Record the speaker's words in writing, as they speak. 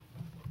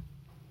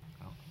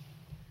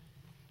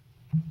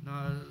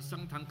那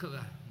上堂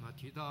课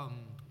提到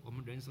我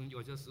们人生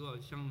有些时候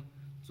像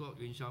坐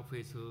云霄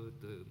飞车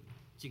的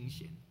惊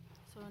险。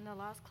So in the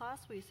last class,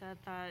 we said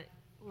that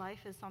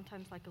life is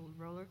sometimes like a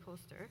roller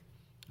coaster.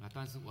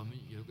 但是我们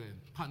有一个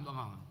盼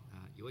望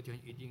有一天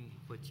一定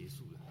会结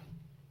束的。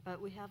But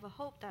we have a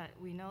hope that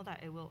we know that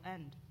it will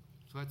end.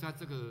 所以在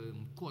这个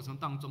过程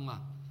当中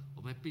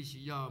我们必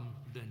须要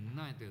忍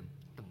耐的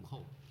等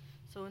候。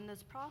So in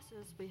this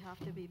process, we have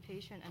to be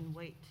patient and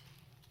wait.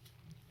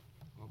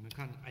 我们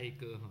看哀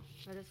歌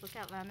Let us look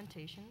at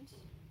Lamentations.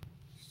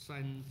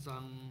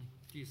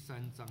 第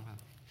三章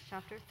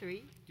Chapter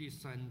 3. 第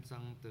三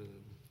章的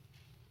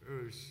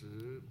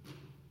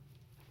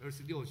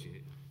26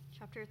节。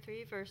Chapter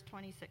 3, verse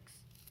 26.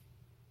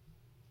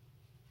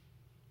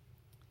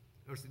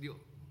 26。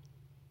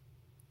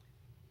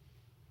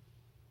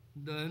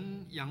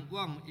人仰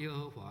望耶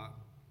和华，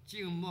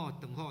静默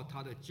等候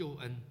他的救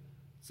恩，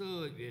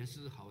这原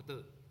是好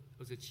的。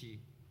27。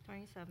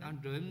那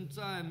人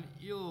在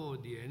幼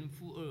年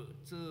负恶，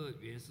这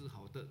原是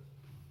好的。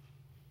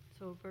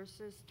So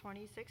verses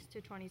 26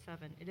 to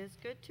 27. It is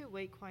good to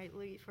wait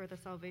quietly for the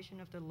salvation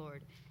of the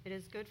Lord. It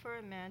is good for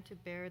a man to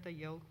bear the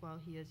yoke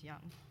while he is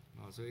young.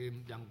 所以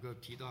两个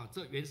提到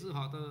这原是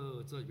好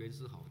的，这原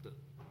是好的。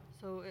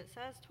So it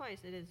says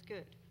twice, it is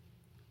good.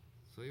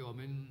 所以我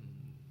们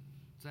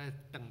在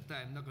等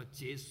待那个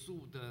结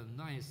束的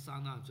那一刹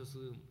那，就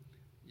是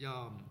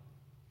要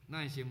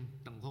耐心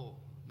等候，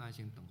耐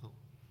心等候。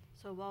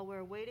So while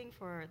we're waiting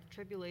for the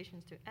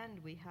tribulations to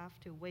end, we have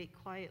to wait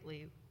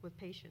quietly with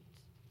patience.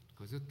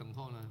 可是等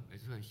候呢，也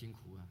是很辛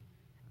苦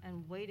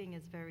And waiting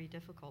is very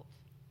difficult.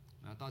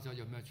 大家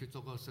有没有去做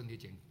过身体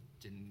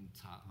检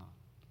查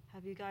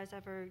Have you guys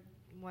ever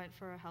went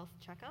for a health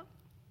checkup?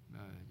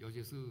 尤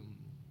其是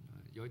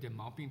有一点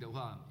毛病的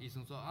话，医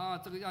生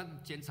说这个要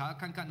检查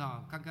看看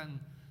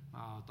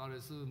到底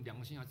是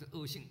良性还是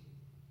恶性。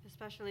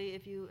Especially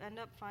if you end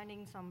up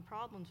finding some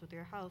problems with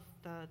your health,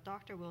 the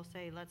doctor will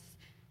say, let's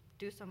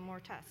do some more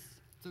tests.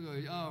 这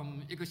个要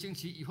1个星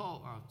期以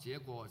后结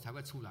果才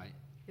会出来。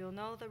You'll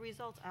know the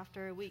results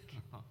after a week.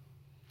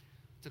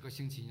 这个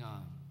星期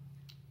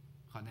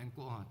很难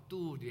过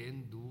度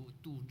年如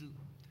度日。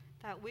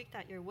That week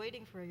that you're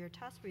waiting for your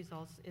test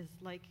results is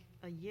like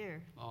a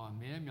year.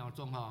 每一秒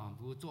钟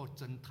如做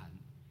针毯。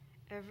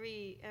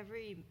Every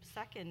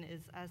second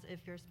is as if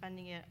you're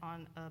spending it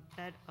on a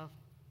bed of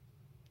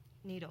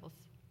needles.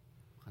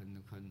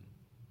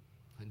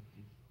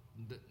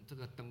 这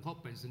个等候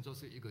本身就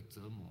是一个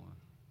折磨。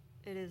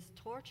It is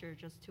torture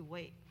just to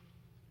wait.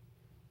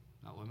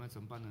 那我们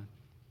怎么办呢？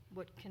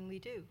 What can we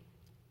do?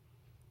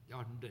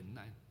 要忍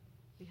耐。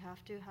We have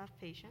to have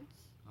patience.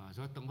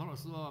 所以等候的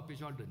时候必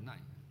须要忍耐。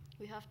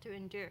We have to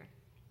endure.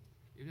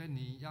 因为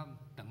你要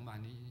等嘛，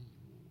你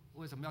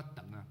为什么要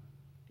等啊？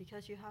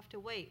 Because you have to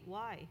wait.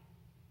 Why?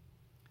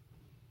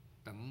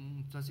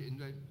 等，这是因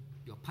为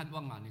有盼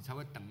望你才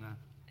会等啊。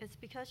It's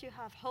because you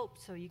have hope,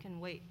 so you can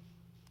wait.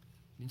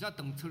 你在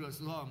等车的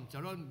时候，假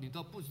如你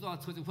都不知道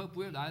车子会不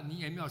会来，你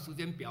也没有时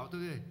间表，对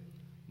不对？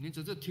你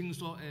只是听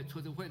说，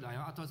车子会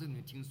来但是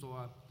你听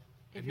说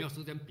也没有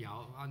时间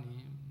表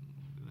你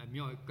没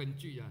有根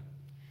据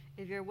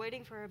If you're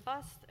waiting for a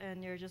bus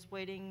and you're just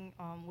waiting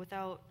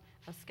without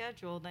a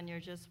schedule, then you're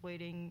just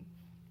waiting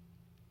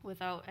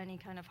without any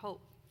kind of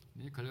hope.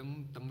 你可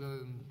能等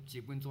了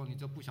几分钟，你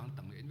就不想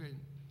等了，因为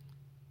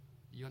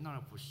有那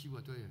不修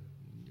对，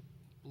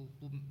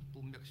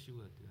不make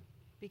sure 对。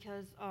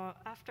Because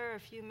after a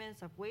few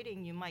minutes of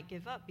waiting, you might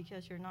give up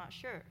because you're not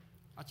sure.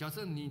 假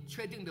设你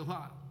确定的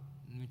话，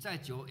你再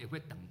久也会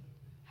等。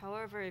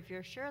However, if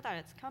you're sure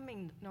that it's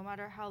coming, no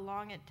matter how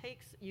long it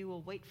takes, you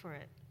will wait for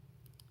it.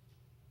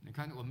 你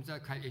看我们在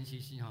开研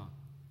习系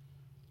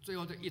最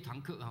后的一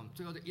堂课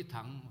最后的一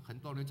堂，很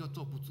多人就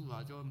坐不住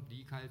就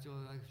离开，就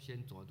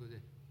先走，对不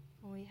对？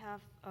 When we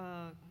have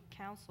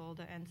council,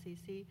 the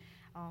NCC,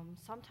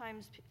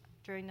 sometimes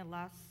during the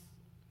last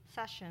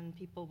session,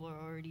 people will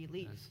already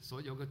leave. 所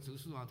以有个执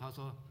事他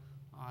说，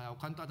我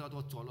看大家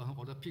都走了，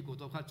我的屁股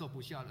都快坐不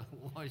下了，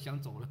我也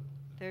想走了。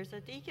There's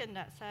a deacon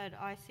that said,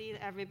 I see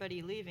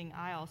everybody leaving,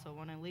 I also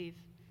want to leave.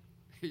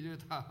 因为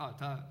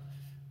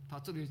他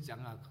这里讲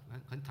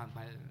很坦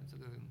白，这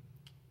个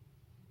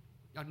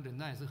要忍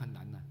耐是很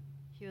难的。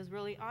He was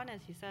really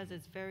honest. He says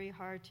it's very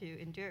hard to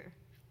endure.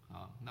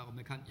 好，那我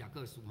们看雅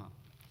各书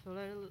So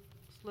let's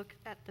look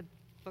at the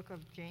book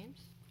of James.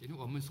 因为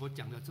我们所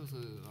讲的就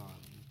是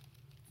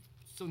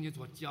圣经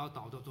所教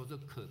导的都是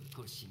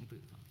可行的。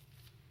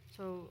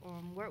So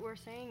what we're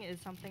saying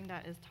is something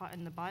that is taught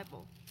in the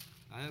Bible.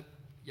 来，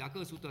雅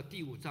各书的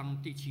第5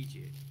章第7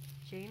节。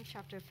James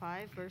chapter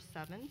 5 verse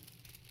 7.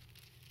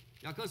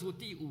 雅各书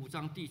第5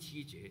章第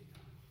7节。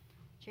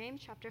James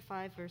chapter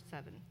 5 verse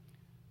 7.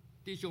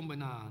 弟兄们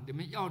你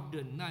们要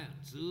忍耐，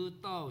直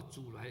到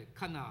主来。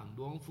看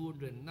农夫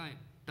忍耐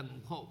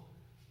等候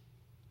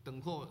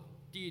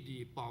地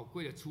里宝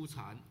贵的出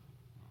产。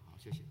好，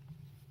谢谢。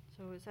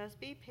So it says,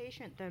 be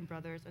patient then,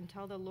 brothers,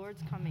 until the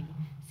Lord's coming.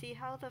 See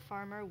how the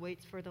farmer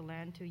waits for the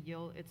land to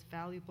yield its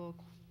valuable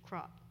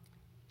crop.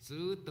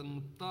 只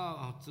等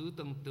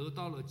得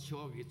到了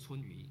秋雨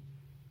春雨。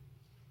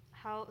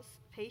How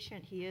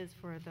patient he is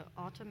for the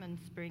autumn and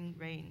spring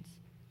rains.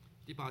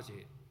 第8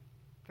节。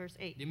Verse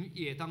 8. 你们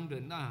也当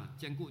忍耐，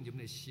坚固你们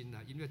的心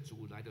啊，因为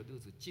主来的日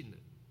子近了。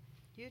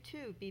You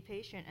too be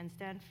patient and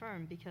stand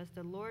firm, because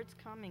the Lord's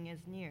coming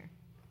is near.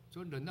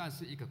 所以忍耐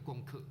是一个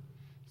功课。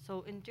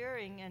So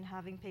enduring and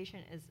having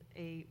patience is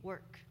a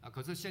work.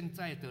 可是现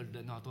在的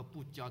人都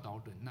不教导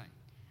忍耐。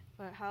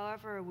But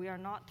however, we are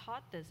not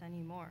taught this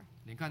anymore.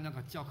 你看那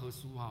个教科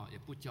书也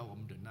不教我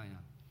们忍耐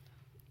啊。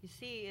You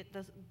see,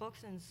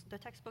 the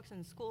textbooks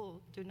in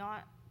school do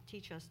not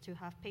teach us to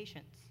have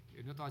patience.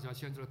 有的大家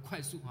现在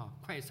快速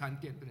快餐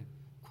店，对不对？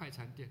快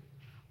餐店。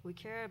We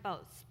care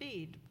about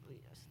speed,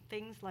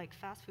 things like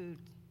fast food.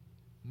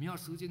 没有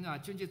时间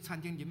进去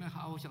餐厅里面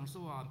好好享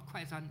受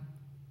快餐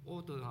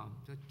order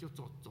就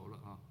走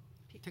了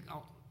take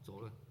out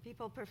走了。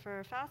People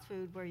prefer fast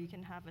food where you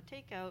can have a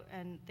takeout,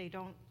 and they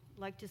don't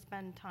like to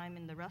spend time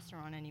in the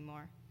restaurant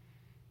anymore.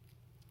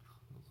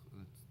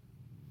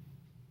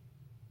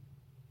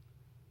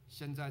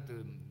 现在的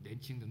年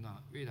轻人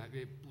越来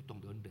越不懂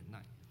得忍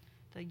耐。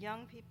The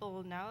young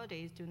people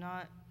nowadays do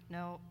not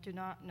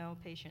know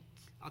patience.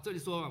 这里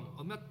说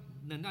我们要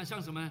忍耐，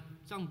像什么？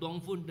像农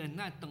夫忍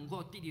耐等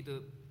候地里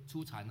的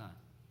出产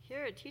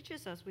Here it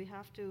teaches us we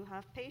have to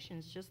have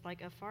patience, just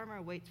like a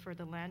farmer waits for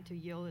the land to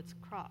yield its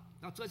crop.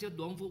 那这些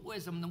农夫为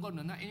什么能够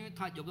忍耐？因为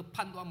他有个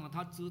判断嘛，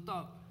他知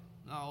道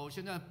我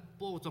现在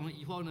播种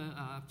以后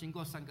呢经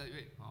过3个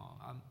月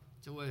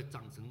就会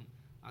长成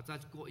再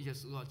过一些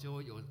时候就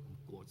会有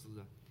果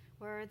子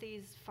Where are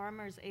these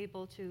farmers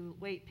able to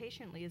wait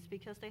patiently is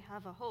because they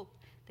have a hope.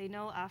 They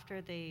know after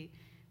they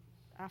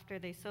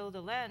sow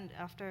the land,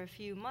 after a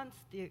few months,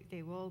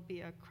 they will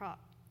be a crop.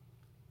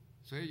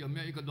 所以有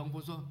没有一个农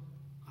夫说：“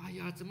哎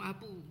呀，怎么还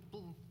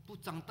不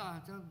长大？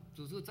这样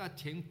只是在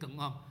田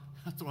埂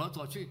走来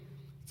走去，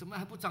怎么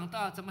还不长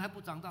大？怎么还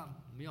不长大？”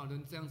没有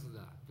人这样子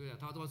的，对啊，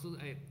他说是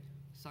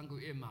3个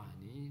月嘛，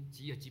你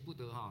急也急不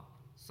得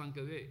3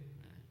个月。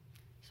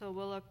So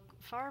will a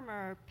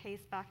farmer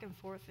pace back and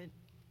forth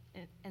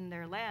in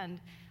their land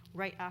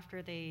right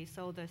after they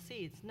sow the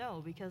seeds?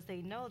 No, because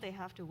they know they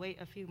have to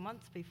wait a few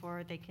months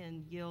before they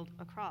can yield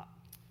a crop.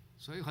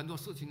 所以很多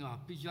事情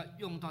必须要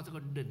用到这个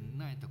忍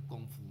耐的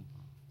功夫。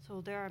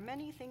So there are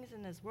many things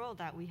in this world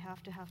that we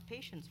have to have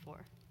patience for.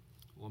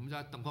 我们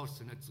在等候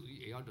神的旨意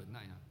也要忍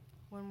耐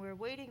When we're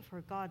waiting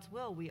for God's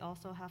will, we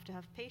also have to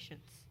have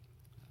patience.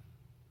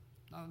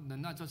 那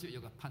忍耐就是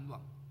有个盼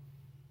望。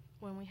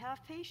When we have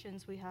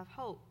patience, we have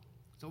hope.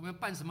 所以我们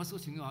办什么事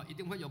情一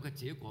定会有个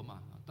结果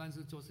嘛，但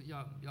是就是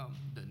要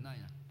忍耐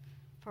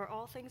For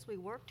all things we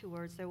work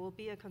towards, there will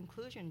be a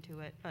conclusion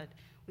to it, but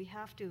we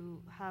have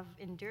to have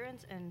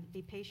endurance and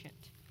be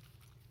patient.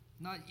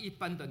 那一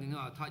般的人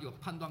他有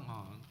判断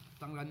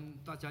当然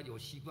大家有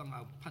习惯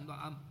判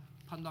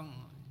断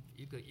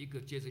一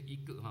个接着一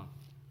个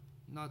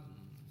那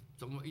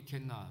总有一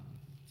天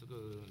这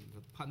个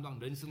判断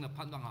人生的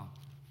判断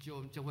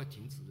就会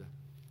停止的。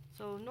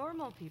So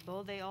normal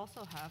people, they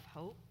also have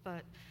hope,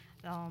 but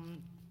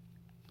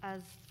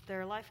as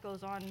their life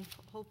goes on,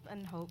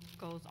 hope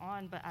goes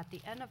on, but at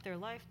the end of their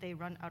life, they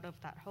run out of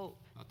that hope.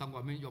 当我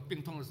们有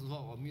病痛的时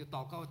候，我们要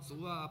祷告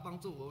主帮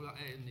助我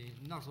你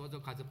那时候就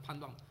开始判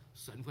断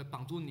神会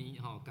帮助你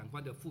赶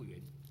快的复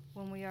原。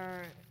When we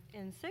are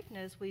in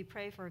sickness, we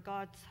pray for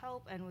God's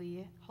help and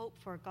we hope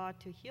for God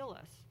to heal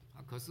us.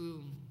 可是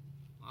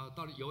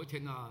到了有一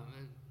天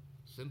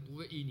神不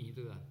会医你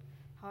的。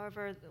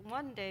However,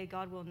 one day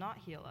God will not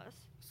heal us.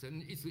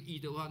 神一直医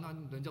的话，那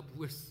人就不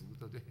会死，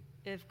对不对？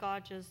 If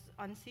God just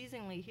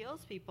unceasingly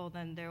heals people,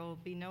 then there will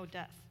be no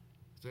death.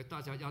 所以大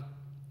家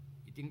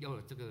一定要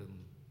有这个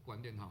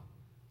观念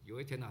有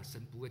一天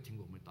神不会听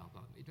我们祷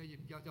告，一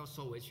定要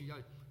收回去，要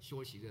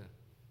休息的。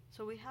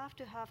So we have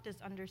to have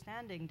this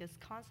understanding, this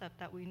concept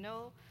that we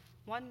know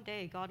one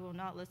day God will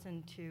not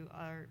listen to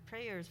our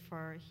prayers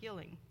for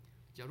healing.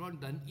 假如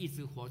人一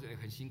直活着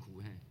很辛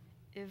苦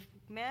If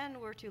man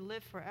were to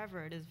live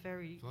forever, it is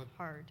very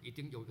hard. 一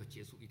定有个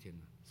结束一天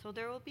的。So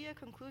there will be a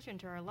conclusion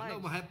to our 那我 lives.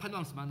 们还盼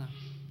望什么呢？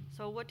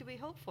 So what do we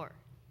hope for?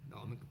 那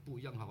我们不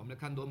一样我们来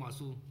看罗马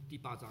书第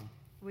8章。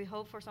We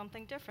hope for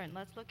something different.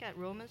 Let's look at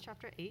Romans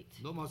chapter 8.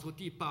 罗马书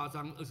第8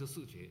章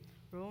24节。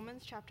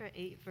Romans chapter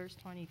 8, verse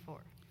 24.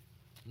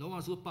 罗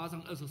马书8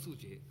章24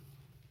节。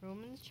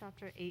Romans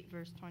chapter 8,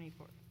 verse 24.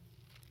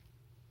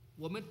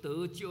 我们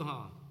得救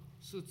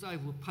是在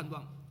乎盼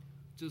望，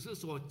只是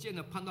所见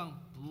的盼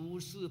望不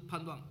是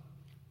盼望，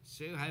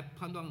谁还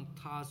盼望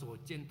他所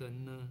见的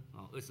呢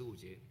？25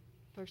节。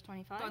Verse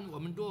 25. 但我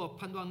们若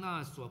盼望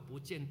那所不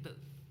见的，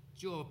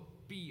就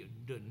必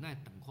忍耐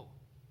等候。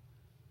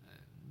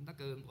那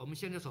个我们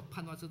现在所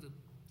盼望就是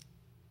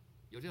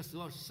有些时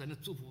候神的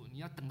祝福，你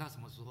要等他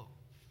什么时候？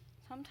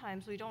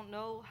 Sometimes we don't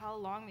know how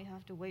long we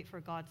have to wait for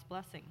God's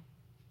blessing.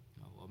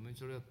 我们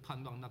就是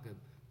盼望那个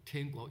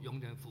天国永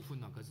远福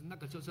分可是那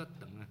个就是要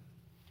等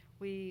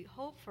We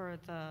hope for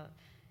the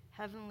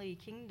heavenly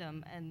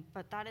kingdom,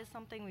 but that is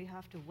something we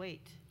have to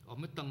wait. 我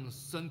们等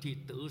身体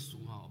得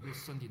赎我们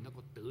身体能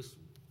够得赎。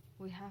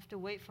We have to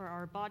wait for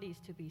our bodies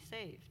to be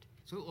saved.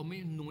 所以我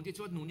们努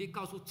力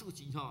告诉自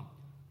己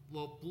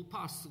我不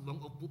怕死亡，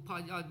我不怕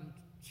要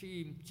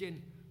去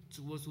见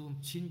主耶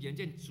稣，亲眼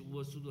见主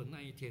耶稣的那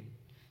一天。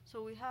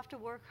So we have to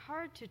work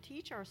hard to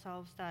teach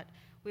ourselves that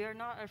we are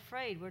not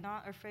afraid. We're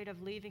not afraid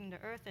of leaving the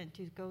earth and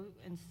to go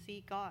and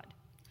see God.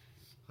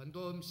 很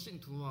多信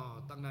徒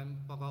当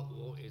然包括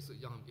我也是一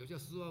样，有些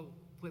时候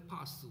会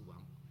怕死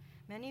亡。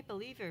Many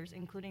believers,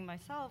 including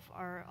myself,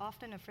 are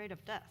often afraid of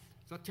death.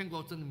 说天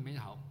国真的美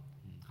好，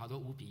好得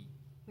无比。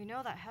We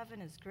know that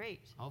heaven is great.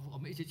 好，我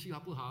们一起去好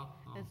不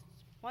好？It's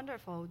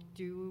wonderful.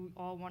 Do you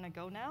all want to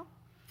go now?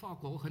 法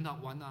国很好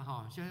玩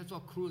现在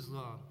做 cruise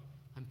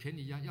很便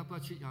宜要不要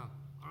去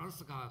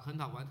Alaska 很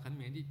好玩，很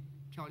美丽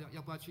漂亮，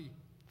要不要去？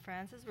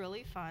 France is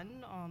really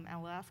fun.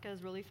 Alaska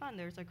is really fun.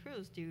 There's a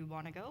cruise. Do you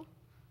want to go?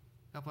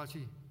 要不要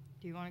去？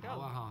 Do you want to go?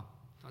 好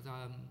大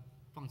家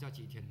放假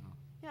几天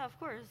Yeah, of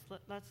course.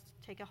 Let's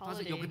take a 但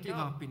是 holiday 有个 and 地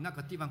方 go. 比那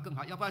个地方更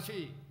好，要不要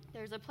去？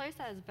 There's a place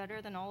that is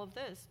better than all of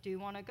this. Do you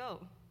want to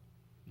go?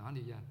 哪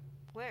里呀？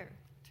 Where?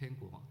 天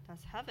国。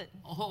That's heaven.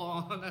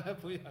 那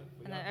不要。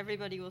And then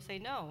everybody will say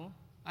no.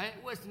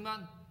 为什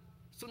么？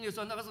圣经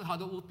说那个是好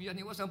的无比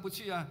你为什么不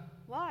去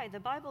Why? The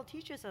Bible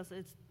teaches us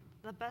it's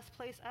the best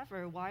place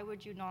ever. Why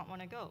would you not want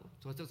to go?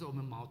 所以这是我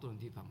们矛盾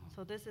的地方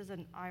So this is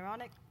an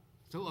ironic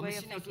所以我们 way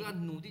of 现在说要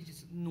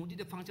thinking. 努力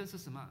的方向是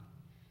什么？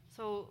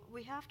 So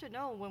we have to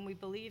know when we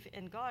believe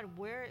in God,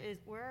 where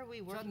are we 所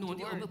以 working 努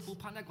力，我们 towards? 不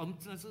怕我们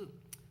真的是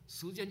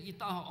时间一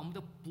到我们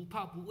都不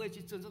怕不畏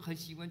惧，真是很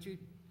喜欢去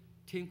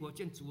天国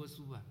见主耶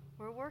稣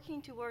We're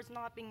working towards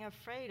not being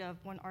afraid of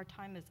when our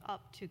time is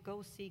up to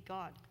go see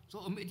God. 所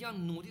以我们一定要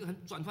努力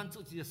很转换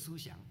自己的思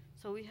想，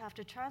 So we have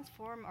to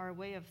transform our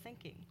way of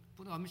thinking.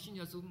 不然我们信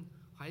耶稣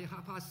还害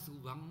怕死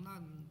亡，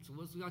那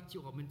主耶稣要救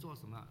我们做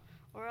什么？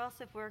 Or else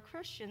if we're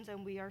Christians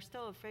and we are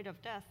still afraid of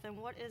death, then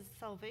what is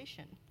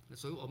salvation?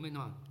 所以我们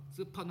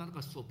是盼望那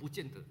个所不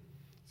见的。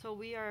 So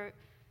we are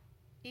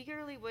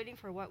eagerly waiting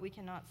for what we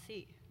cannot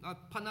see. 那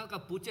盼那个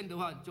不见的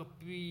话，就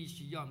必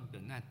须要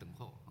忍耐等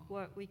候。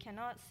 What we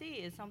cannot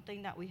see is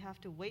something that we have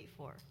to wait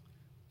for.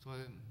 所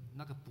以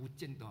那个不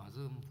见的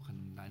是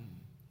很难。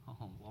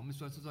我们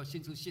说是说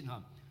信是信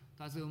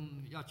但是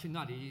要去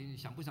那里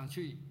想不想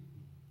去？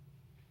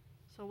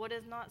 So what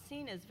is not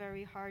seen is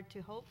very hard to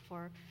hope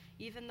for.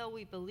 Even though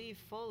we believe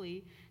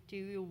fully, do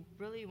you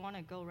really want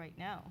to go right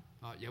now?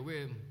 有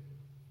位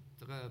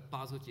这个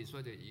80几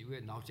岁的一位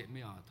老姐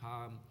妹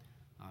她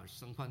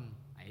身患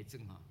癌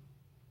症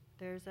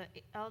There's an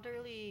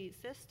elderly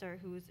sister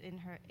who's in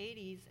her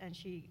 80s and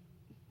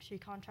she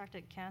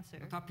contracted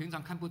cancer. 她平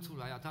常看不出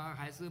来她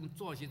还是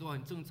作息都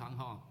很正常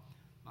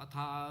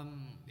她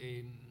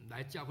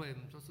来教会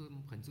就是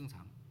很正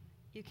常。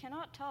 You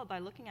cannot tell by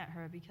looking at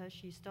her because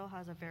she still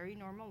has a very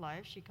normal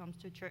life. She comes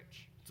to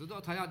church. 直到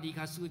她要离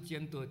开世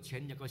间的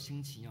前2个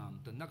星期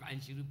的那个安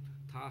息日，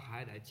她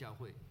还来教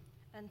会。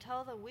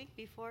 Until the week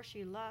before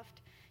she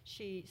left,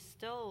 she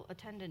still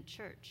attended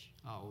church.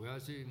 我要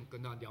去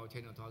跟她聊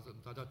天她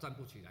都站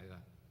不起来了。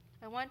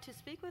 I went to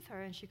speak with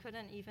her and she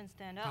couldn't even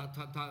stand up.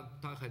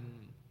 她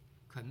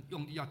很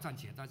用力要站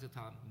起来，但是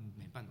她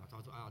没办法。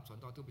她说传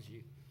道对不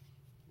起，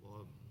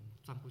我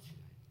站不起来。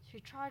 She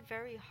tried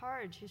very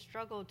hard. She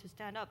struggled to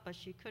stand up, but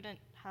she couldn't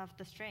have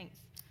the strength.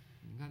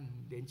 你看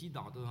年纪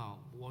老的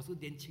我是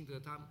年轻的，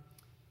她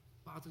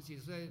80几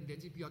岁，年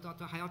纪比较大，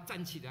她还要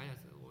站起来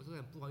我是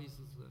很不好意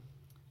思。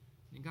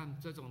你看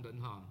这种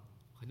人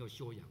很有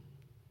修养。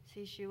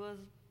 See, she was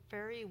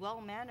very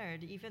well-mannered.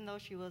 Even though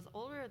she was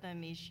older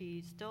than me,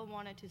 she still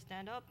wanted to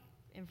stand up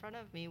in front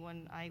of me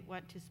when I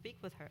went to speak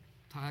with her.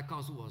 她还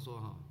告诉我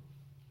说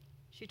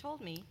She told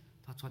me,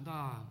 她传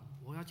道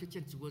我要去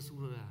见主耶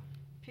稣了。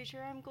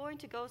 Preacher, I'm going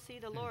to go see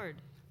the Lord.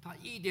 她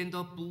一点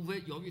都不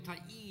会犹豫，她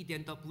一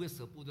点都不会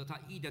舍不得，她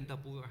一点都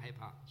不会害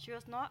怕。 She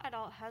was not at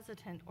all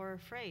hesitant or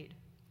afraid.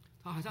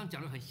 她好像讲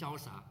得很潇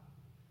洒，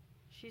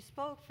 She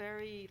spoke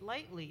very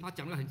lightly. 她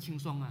讲得很轻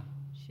松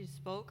She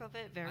spoke of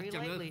it 她 very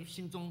讲得 lightly.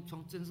 心中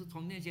真是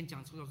从内心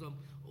讲出来说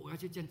我要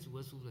去见主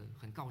耶稣了，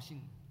很高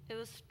兴， It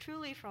was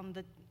truly from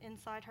the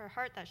inside her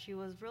heart that she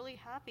was really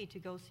happy to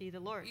go see the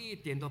Lord. 一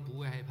点都不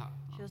会害怕。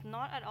 She was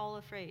not at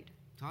all afraid.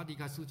 她离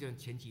开世界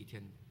前几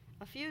天，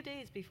 A few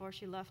days before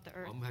she left the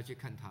我 earth, 们还去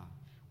看她，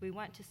 we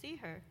went to see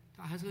her.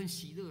 她还是很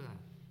喜乐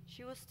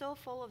She was still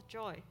full of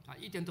joy. 她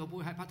一点都不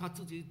会害怕，她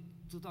自己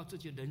知道自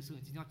己人生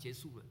已经要结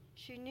束了。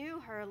 She knew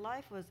her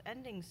life was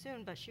ending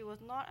soon, but she was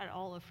not at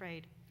all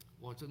afraid.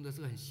 我真的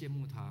是很羡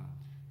慕她，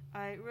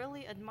 I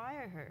really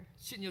admire her,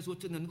 信耶稣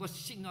真的能够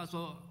信到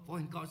说我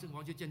很高兴我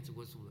要去见主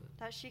耶稣了，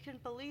 that she can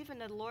believe in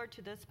the Lord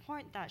to this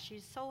point that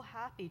she's so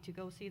happy to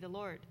go see the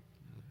Lord.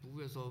 不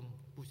会说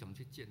不想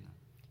去见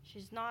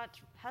She's not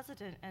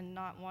hesitant and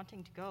not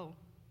wanting to go.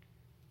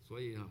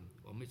 所以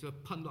我们就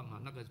判断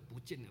那个不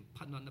见的，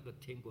判断那个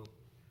天国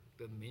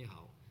的美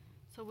好，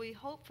 So we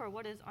hope for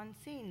what is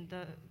unseen,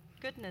 the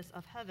goodness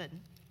of heaven.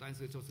 但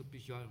是就是必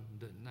须要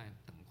忍耐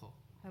等候。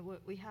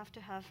 We have to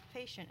have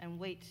patience and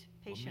wait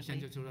我们现在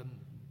patiently. 就在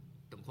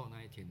等候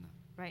那一天了。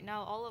 Right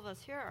now, all of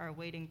us here are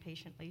waiting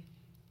patiently.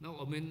 那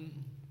我们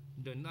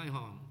忍耐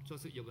哈，就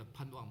是有个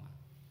盼望嘛。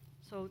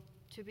So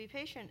to be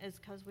patient is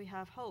because we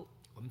have hope.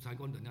 我们才能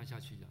够忍耐下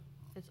去的。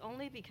It's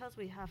only because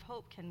we have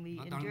hope can we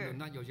那当然，忍 endure.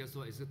 耐有些时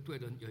候也是对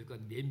人有一个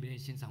怜悯的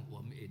心肠，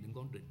我们也能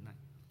够忍耐。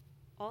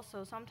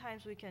Also,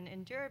 sometimes we can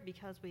endure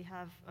because we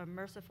have a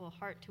merciful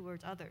heart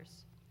towards others.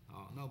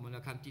 好，那我们来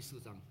看第4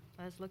章。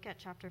Let's look at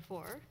chapter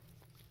 4.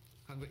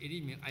 看过耶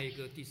利米哀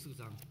歌第4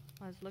章。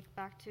Let's look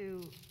back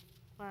to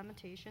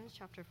Lamentations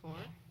chapter 4.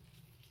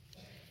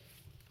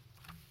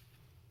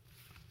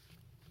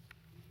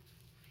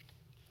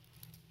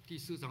 第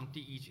4章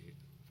第1节。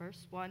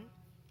Verse 1.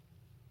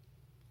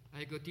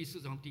 哀歌第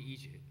4章第1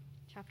节。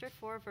Chapter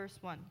 4, verse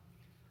 1.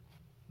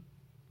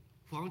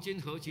 黄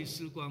金何其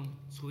失光，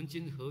纯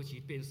金何其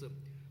变色，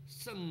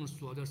圣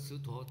所的石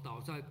头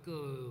倒在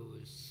各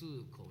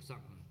市口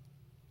上。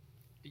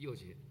第6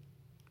节。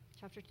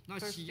那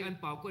喜安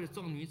宝贵的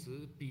众女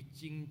子，比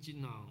金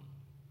金啊，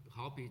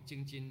好比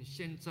金金，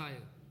现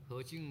在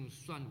何竟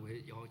算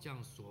为窑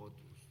匠所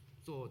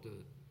做的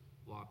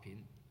瓦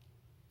瓶。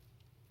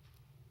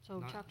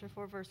So chapter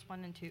 4, verse 1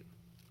 and 2.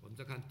 我们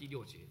再看第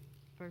6节。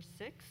Verse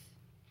 6.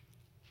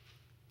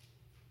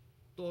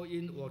 都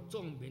因我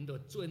众民的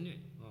罪孽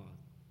啊，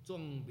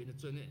众民的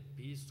罪孽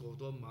比所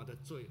多玛的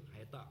罪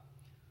还大。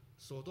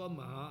所多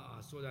玛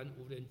啊，虽然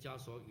无人加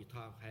手与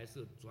他，还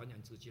是转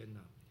眼之间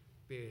呢，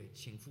被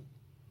倾覆。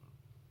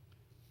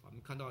我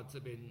们看到这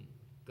边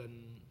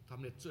跟他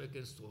们的罪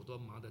跟所多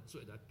玛的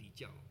罪来比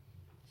较。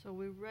So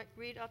we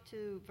read up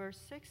to verse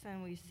 6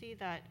 and we see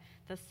that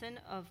the sin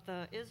of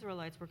the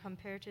Israelites were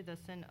compared to the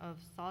sin of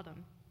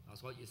Sodom. 啊，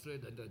说以色列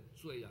人的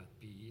罪啊，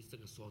比这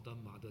个所多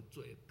玛的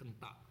罪更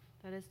大。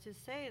That is to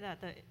say that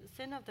the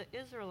sin of the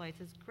Israelites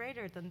is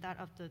greater than that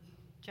of the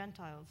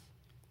Gentiles.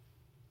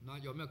 那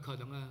有没有可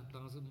能呢？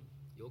当然是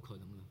有可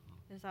能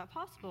的。Is that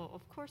possible?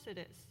 Of course it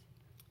is.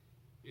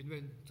 因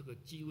为这个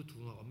基督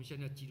徒啊，我们现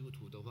在基督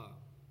徒的话，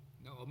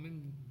那我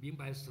们明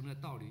白神的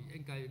道理，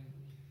应该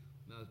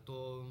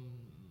都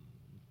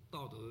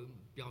道德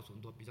标准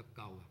都比较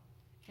高啊。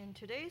In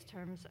today's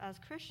terms, as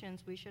Christians,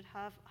 we should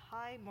have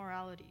high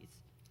moralities.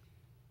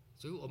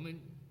 所以我们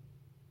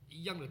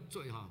一样的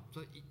罪哈，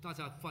所以大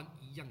家犯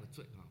一样的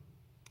罪哈。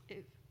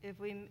If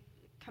we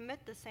commit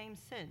the same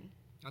sin,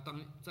 那当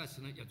然在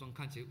神的眼中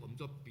看起来，我们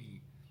就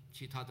比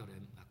其他的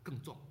人更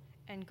重。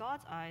in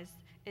God's eyes,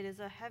 it is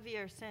a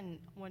heavier sin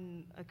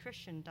when a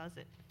Christian does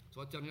it.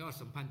 所以将来要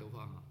审判的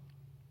话哈，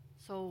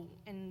 So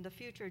in the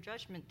future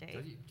judgment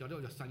day, 假如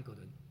有3个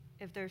人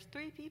if there's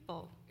 3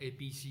 people,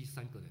 ，A、B、C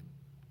 3个人，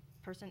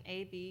 person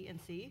A, B, and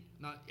C,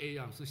 那 A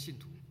啊是信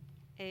徒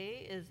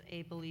A is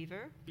a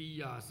believer,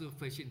 ，B 啊是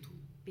非信徒，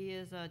 B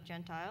is a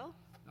Gentile,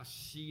 那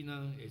C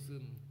呢也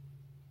是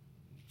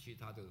其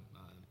他的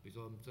比如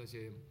说这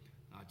些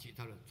其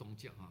他的宗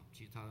教啊，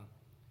其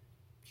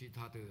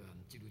他的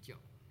基督教。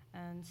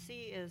 and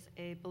C is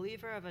a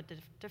believer of a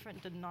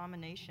different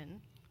denomination.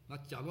 那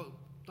假如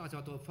大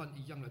家都犯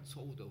一样的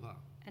错误的话，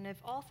 And if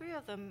all 3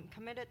 of them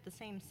committed the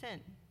same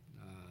sin,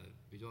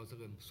 比如说这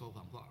个说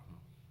谎话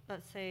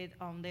let's say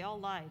they all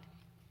lied,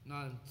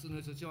 那真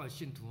的是教会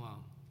信徒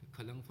啊，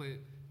可能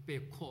会被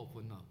扣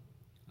分了，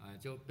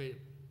就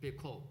被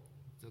扣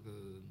这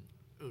个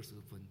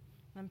20分。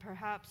 then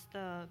perhaps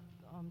the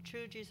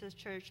true Jesus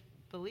Church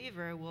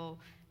believer will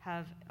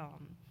have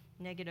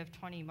negative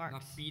 20 那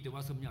marks. B 的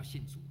话是没有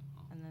信主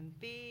And then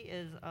B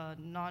is a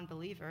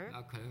non-believer.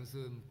 那可能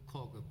是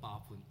扣个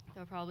8分。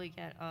They'll probably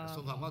get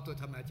说谎话对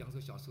他们来讲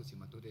是小事情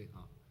嘛，对不对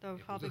they'll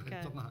也不 probably 是很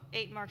get 重啊。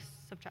 8 marks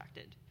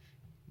subtracted.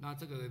 那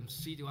这个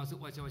C 的话是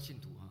外教会信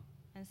徒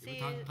And 因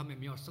为 C 他们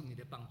没有圣灵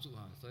的帮助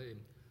所以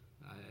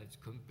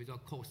可能比较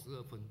扣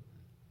12分。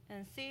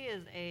 and C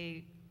is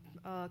a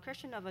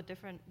Christian of a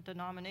different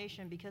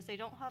denomination because they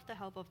don't have the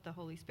help of the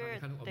Holy 你 Spirit.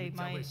 看我 They 们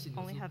教会 might 信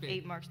徒 only 是 have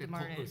 8 marks 被扣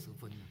demoted, 20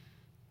分的。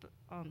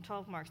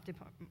 12 marks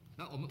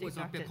那我们为什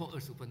么被扣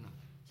20分呢？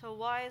 So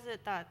why is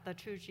it that the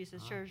true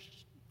Jesus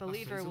Church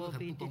believer will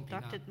be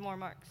deducted more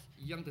marks?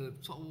 一样的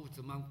错误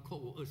怎么扣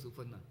我20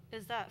分呢？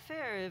 Is that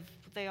fair if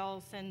they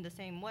all sin the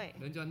same way?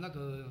 人家那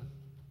个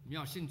没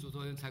有信主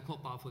的人才扣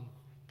8分。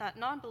 That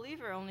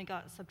non-believer only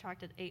got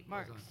subtracted 8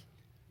 marks.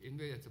 因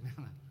为怎么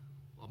样呢？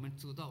我们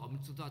知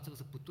道这个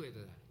是不对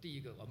的。第一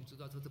个，我们知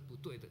道这是不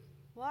对的。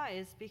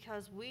 Why? Is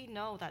because we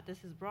know that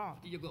this is wrong.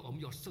 第二个，我们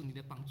有圣灵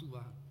的帮助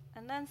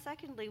And then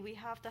secondly, we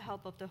have the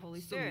help of the Holy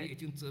圣灵已 Spirit.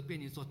 经责备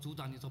你说，阻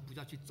挡你说不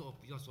要去做，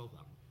不要说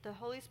谎。 The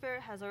Holy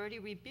Spirit has already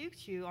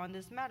rebuked you on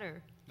this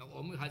matter, 那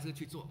我们还是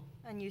去做，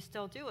 and you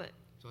still do it.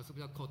 主要是不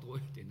是要扣多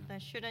一点呢？ Then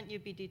shouldn't you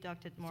be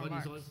deducted 所 more 以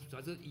你说， marks? 主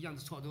要是一样的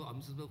错的话，我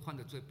们是不是犯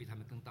的罪比他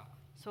们更大？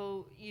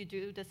 So you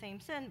do the same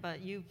sin, but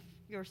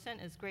your sin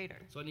is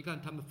greater. 所以你看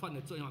他们犯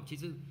的罪其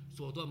实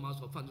所多玛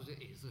所犯的罪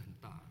也是很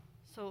大。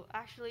 So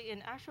actually,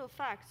 in actual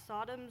fact,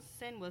 Sodom's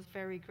sin was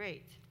very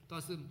great.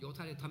 但是犹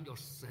太人他们有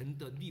神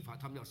的律法，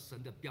他们有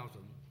神的标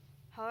准，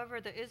 However,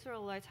 the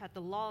Israelites had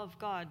the law of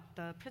God,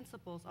 the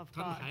principles of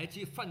他们 God, 还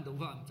去犯的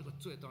话，这个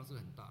罪当然是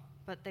很大。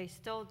 but they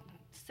still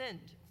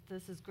sinned.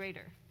 This is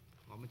greater.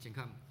 我们请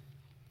看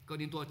哥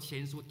林多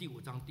前书第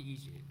5章第1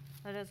节。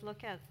 Let us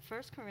look at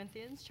 1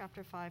 Corinthians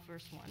chapter 5,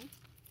 verse 1.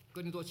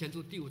 哥林多前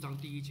书第5章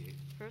第1节。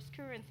1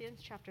 Corinthians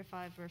chapter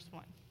 5 verse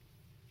 1.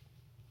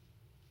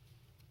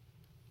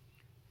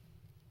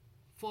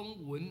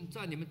 风闻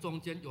在你们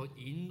中间有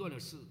淫乱的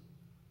事，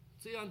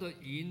这样的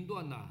淫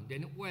乱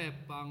连外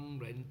邦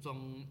人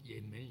中也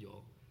没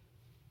有。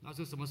那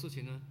是什么事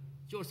情呢？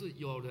就是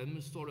有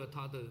人说了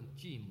他的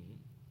继母。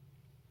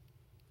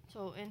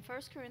So in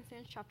 1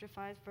 Corinthians chapter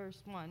 5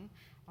 verse 1,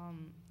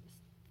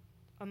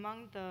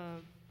 among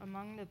the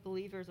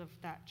believers of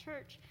that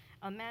church,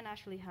 a man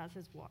actually has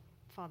his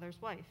father's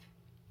wife.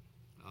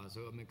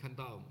 所以我们看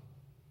到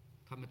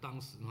他们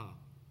当时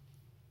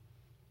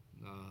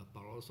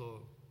保罗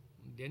说，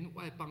连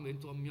外邦人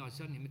都没有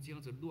像你们这样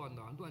子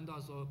乱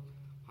到说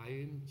还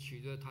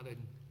娶了他的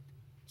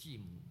继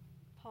母。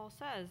Paul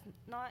says,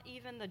 not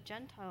even the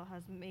Gentile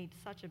has made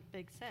such a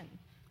big sin.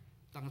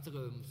 当然，这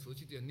个实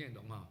际的内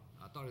容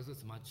到底是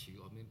什么娶，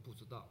我们不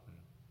知道。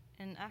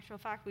In actual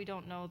fact, we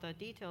don't know the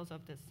details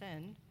of this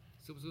sin.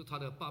 是不是他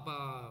的爸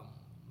爸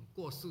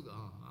过世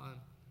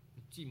了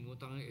继母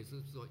当然也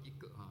是只有一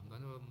个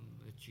然后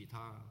娶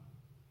她。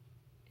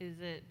Is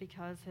it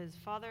because his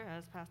father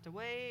has passed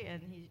away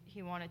and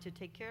he wanted to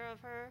take care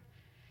of her?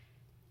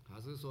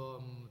 还是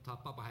说他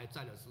爸爸还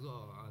在的时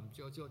候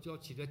就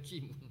娶了继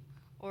母？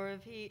 Or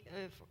if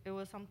it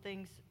was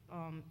something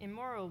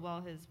immoral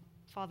while his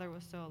father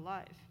was still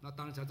alive? 那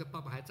当然，假设爸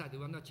爸还在的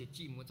话，那娶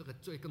继母这个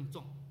罪更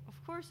重。Of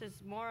course,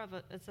 it's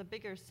a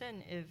bigger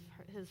sin if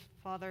his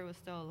father was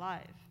still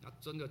alive. 那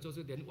真的就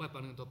是连外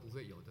邦人都不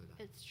会有的。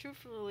It's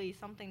truthfully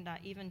something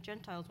that even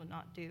Gentiles would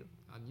not do.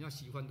 你要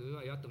喜欢的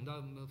话，也要等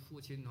到父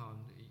亲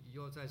以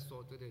后再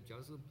说，对不对？假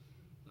如是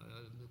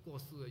过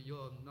世了以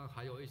后，那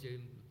还有一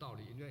些道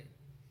理，因为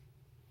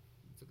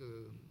这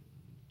个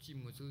继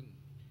母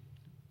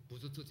不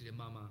是自己的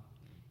妈妈。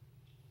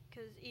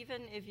Because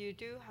even if you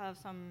do have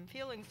some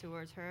feelings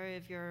towards her,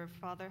 if your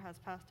father has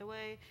passed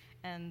away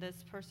and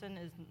this person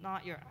is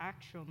not your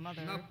actual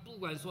mother, 那不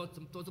管说怎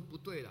么都是不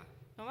对的。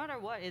no matter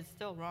what, it's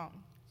still wrong.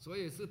 所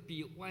以是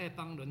比外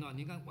邦人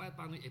你看外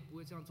邦人也不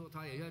会这样做，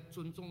他也要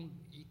尊重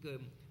一个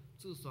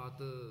至少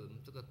的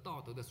这个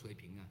道德的水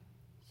平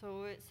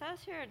So it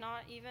says here,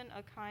 not even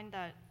a kind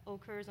that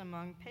occurs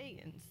among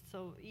pagans.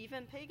 So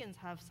even pagans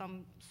have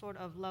some sort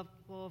of level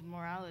of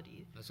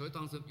morality. 所以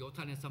当时犹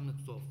太人他们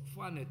所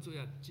犯的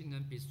罪竟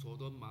然比所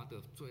多玛的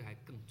罪还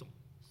更重。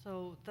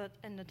So that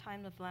in the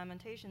time of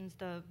Lamentations,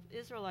 the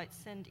Israelites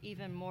sinned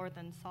even more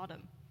than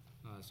Sodom.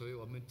 所以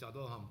我们假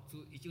如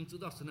已经知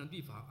道神的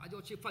律法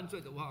要去犯罪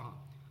的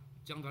话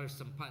将来的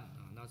审判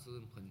那是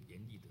很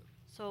严厉的。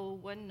So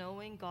when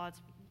knowing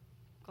God's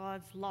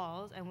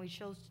laws and we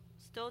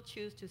still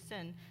choose to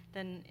sin,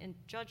 then in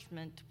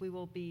judgment it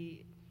will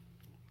be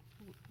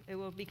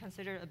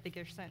considered a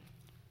bigger sin.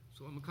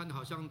 所以我们看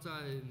好像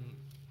在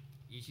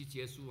以西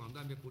结书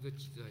那边不是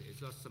记着也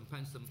是要审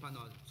判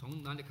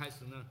从哪里开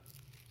始呢？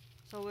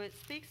 So it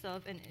speaks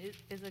of in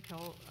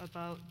Ezekiel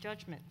about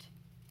judgment.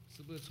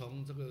 是不是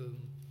从这个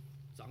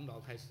长老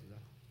开始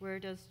Where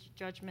does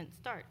judgment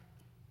start?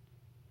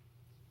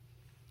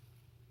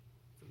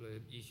 这个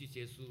以西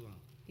结书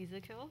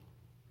Ezekiel?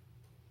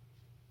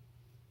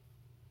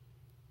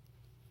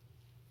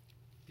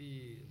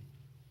 第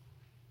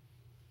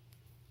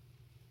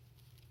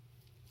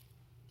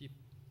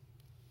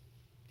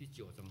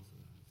9章是。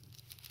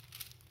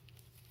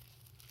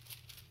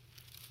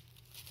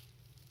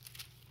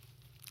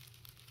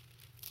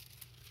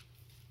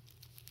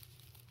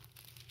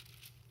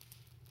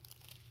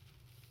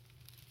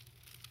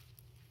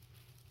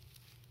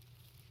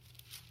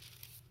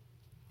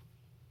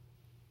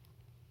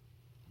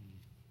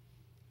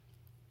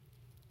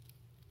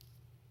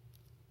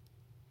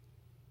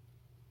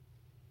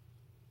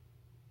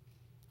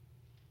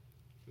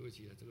对不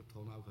起这个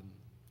头脑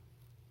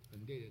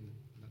很累人，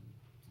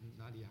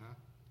哪里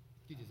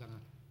第几章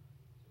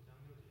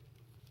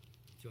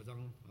9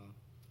章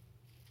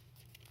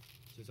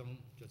9章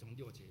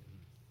6节。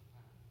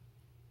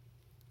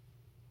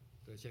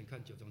对，先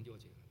看9章6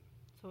节。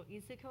So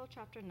Ezekiel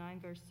chapter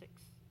 9 verse 6.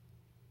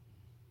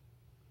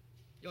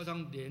 要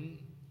让年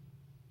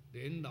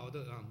老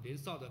的年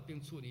少的，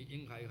并处女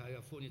婴孩，还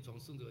有妇女从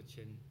生者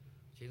前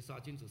杀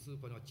金子是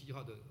犯了记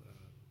号的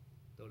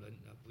人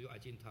不要挨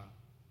近他。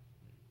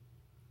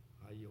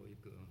还有一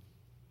个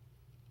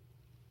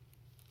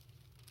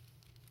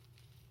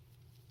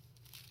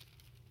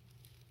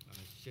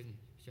现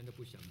在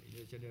不想了，因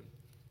为现在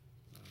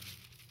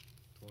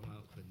头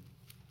脑很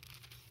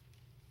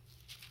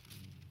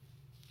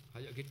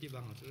还有一个地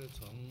方就是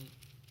从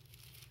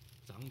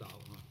长老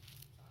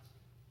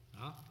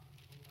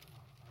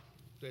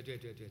对，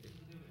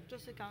就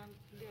是刚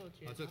6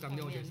节。这刚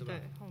6节是吧？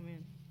对，后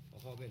面。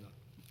后面了。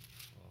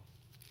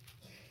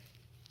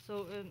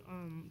So in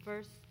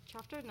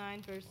chapter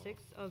 9, verse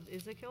 6 of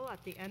Ezekiel,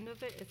 at the end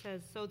of it, it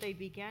says, "So they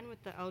began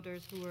with the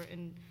elders who were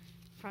in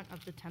front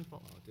of the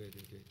temple." 对，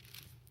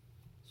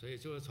所以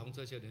就是从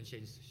这些人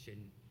先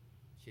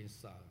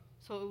杀。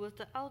So it was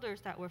the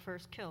elders that were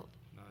first killed.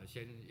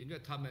 因为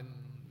他们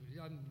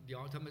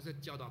是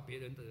教导别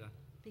人的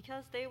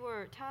Because they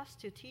were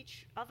tasked to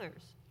teach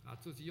others.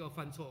 自己要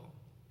犯错。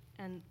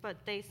but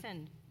they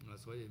sinned.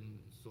 所以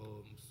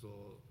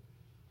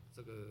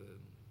这个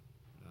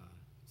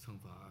惩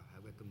罚还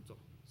会更重。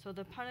So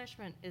the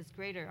punishment is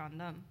greater on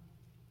them.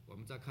 我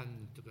们再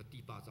看这个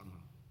第8章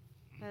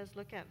Let's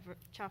look at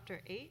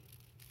chapter 8.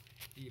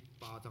 第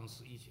8章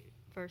11节。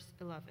Verse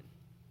 11.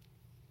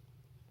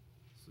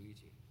 11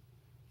节。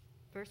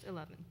Verse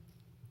 11.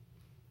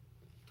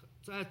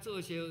 在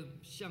这些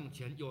向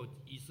前有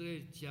以色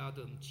列家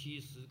的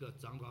70个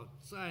长老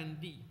站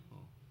立，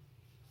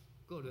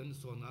个人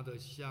所拿的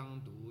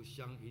香炉、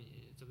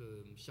这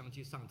个香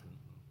气上腾。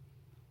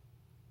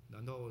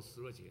然后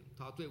12节，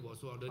他对我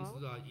说：“人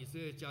子啊，以色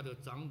列家的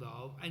长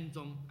老暗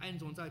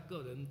中在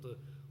个人的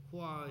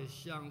画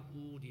像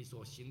屋里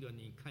所行的，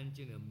你看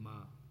见了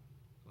吗？”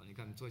你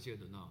看这些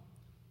人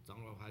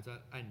长老还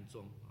在暗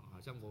中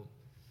好像我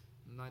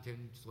那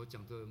天所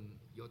讲的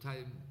犹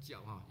太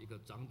教一个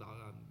长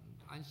老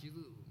安息日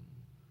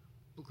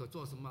不可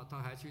做什么，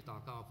他还去打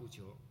高尔夫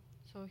球。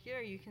So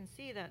here you can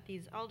see that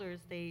these elders,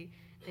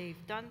 they've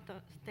done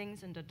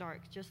things in the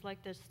dark, just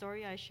like the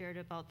story I shared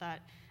about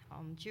that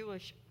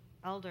Jewish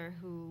elder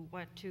who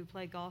went to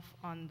play golf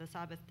on the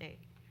Sabbath day.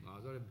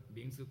 这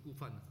明知故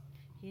犯。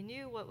He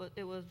knew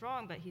it was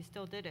wrong, but he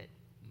still did it.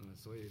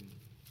 所以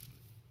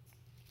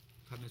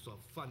他们所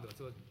犯的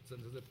这真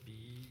的是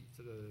比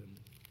这个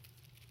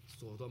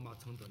所多玛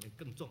城的人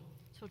更重。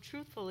So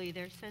truthfully,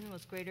 their sin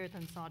was greater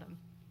than Sodom.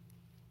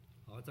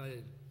 好，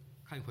再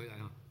看回来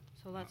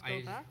So let's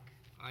go back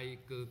哀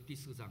歌第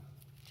4章。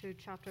To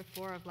chapter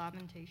 4 of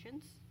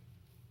Lamentations.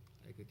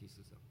 哀歌第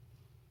4章。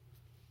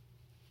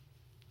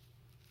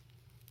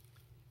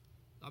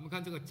我们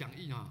看这个讲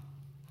义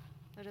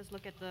Let us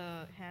look at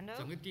the handout.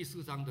 讲义第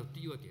4章的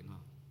第2点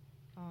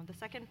The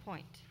second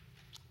point.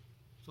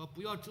 说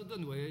不要自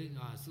认为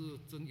是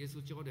真耶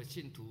稣教会的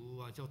信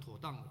徒就妥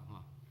当的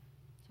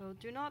So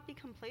do not be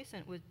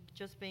complacent with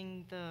just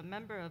being the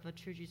member of a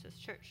true Jesus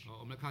church.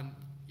 我们来看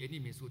耶利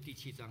米书第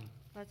7章。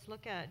Let's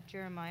look at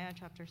Jeremiah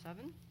chapter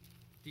 7.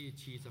 第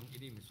7章，耶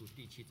利米书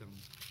第7章。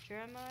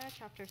Jeremiah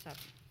chapter 7.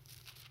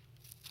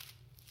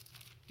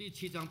 第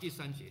7章第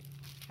3节。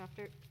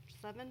Chapter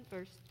 7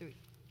 verse 3.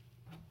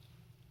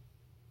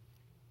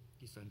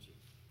 第3节。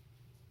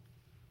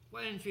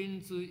万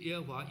军之耶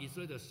和华以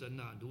色列的神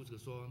如此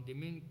说：你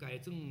们改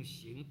正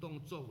行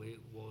动作为，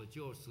我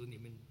就使你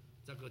们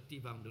这个地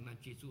方仍然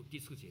居住。第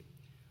4节。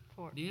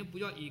你们不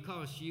要依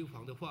靠虚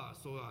谎的话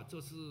说这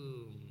是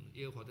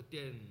耶和华的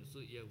殿，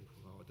是耶和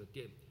华的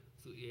殿，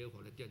是耶和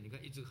华的殿。你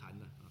看一直喊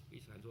一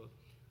直喊说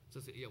这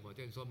是耶和华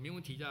殿，说没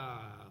问题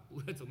的，不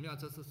会怎么样，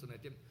这是神的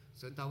殿，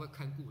神他会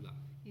看顾的。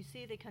You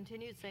see, they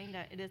continued saying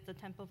that it is the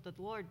temple of the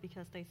Lord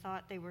because they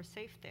thought they were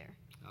safe there.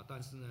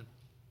 但是呢，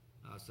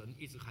神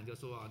一直喊着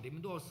说你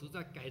们若实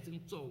在改正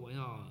作为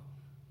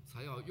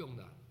才有用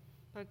的。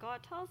But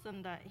God tells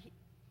them that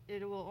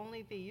it will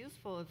only be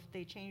useful if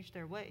they change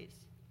their ways.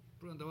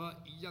 不然的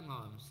话，一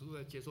样是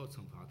会接受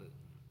惩罚的。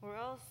Or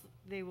else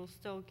they will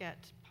still get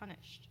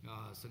punished.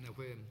 神也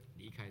会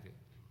离开的。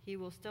He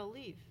will still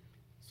leave.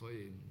 所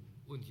以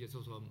问题就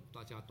是说，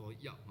大家都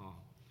要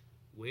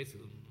维持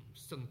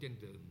圣殿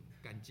的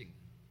干净。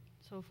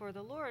So for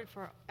the Lord,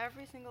 for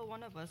every single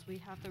one of us, we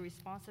have the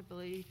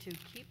responsibility to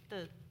keep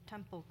the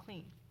temple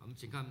clean. 我们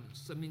请看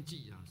申命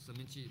记申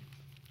命记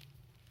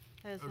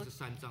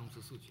23章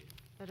14节。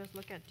Let us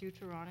look at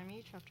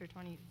Deuteronomy chapter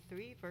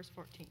 23, verse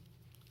 14.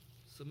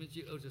 申命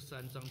记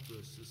23章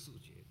的14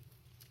节。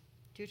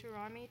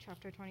Deuteronomy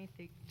chapter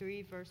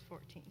 23, verse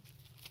 14.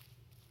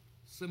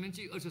 申命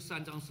记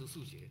23章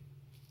14节。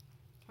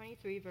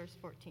23 verse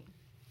 14.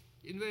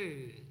 因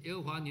为耶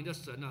和华你的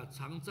神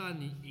常在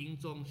你营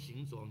中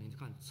行走，你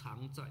看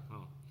常在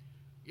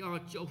要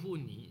救护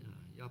你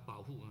要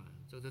保护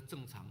这是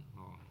正常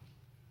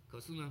可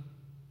是呢，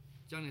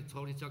将你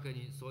仇敌交给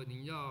你，所以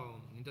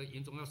你的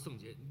营中要圣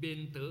洁，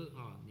免得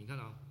你看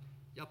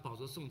要保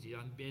持圣洁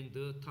免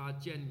得他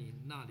见你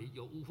那里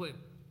有污秽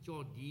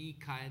就离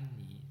开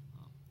你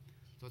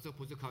所以这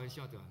不是开玩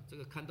笑的这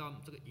个看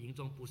到这个营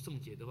中不圣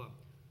洁的话，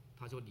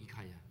他就离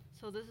开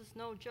So this is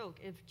no joke.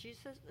 If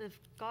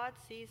God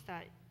sees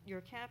that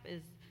your camp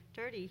is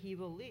dirty, He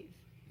will leave.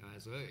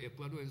 所以也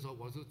不要认为说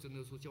我是真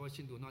的是教会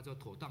信徒，那就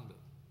妥当的。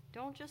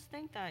Don't just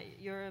think that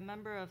you're a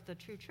member of the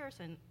true church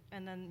and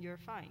then you're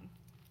fine.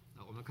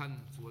 我们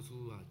看主耶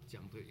稣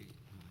讲的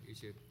一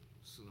些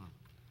事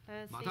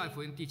马太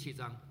福音第7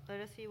章。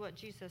Let us see what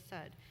Jesus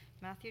said.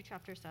 Matthew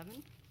chapter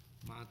 7.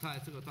 马太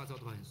这个大家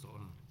都很熟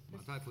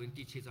马太福音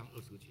第7章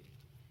20节。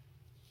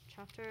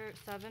Chapter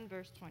 7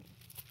 verse 20.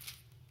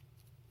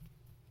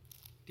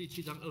 第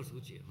7章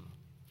20节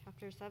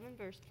Chapter 7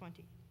 verse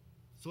 20.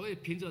 所以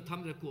凭着他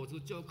们的果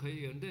子就可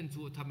以认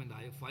出他们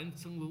来，凡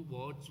称呼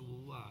我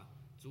主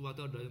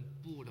的人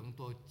不能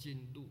够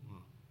进入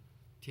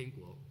天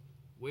国，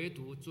唯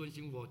独遵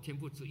行我天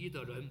父旨意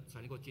的人才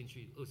能够进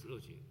去。22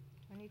节。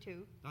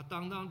22. 那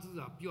当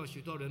日必有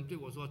许多人对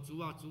我说：主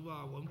啊，主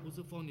啊，我们不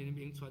是奉你的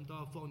名传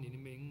道，奉你的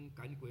名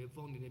赶鬼，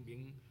奉你的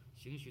名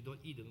行许多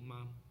异能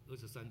吗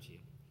？23节。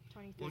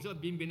我就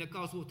明明的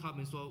告诉他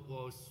们说，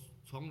我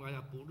从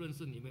来不认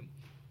识你们，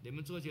你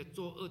们这些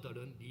作恶的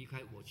人离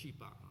开我去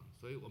吧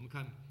所以我们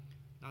看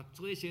那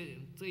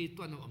这一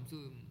段呢，我们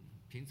是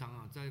平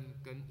常在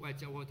跟外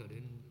教会的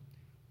人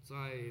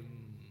在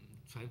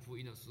传福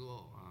音的时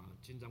候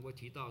经常会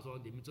提到说，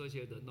你们这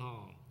些人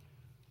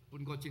不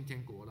能够进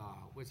天国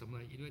啦。为什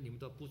么呢？因为你们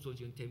都不遵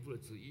循天父的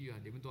旨意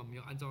你们都没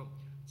有按照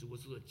主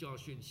的教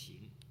训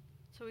行。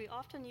So we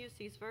often use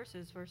these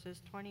verses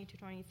 20 to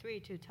 23,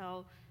 to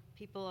tell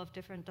people of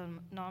different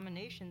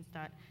denominations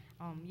that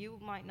you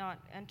might not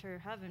enter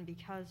heaven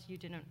because you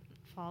didn't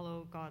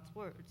follow God's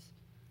words.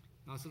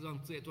 那事实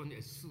上这一段也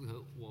适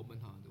合我们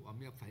我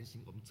们要反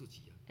省我们自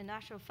己In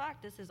actual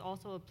fact, this is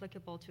also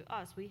applicable to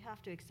us. We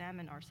have to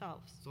examine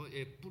ourselves. 所以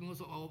也不能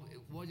说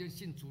我已经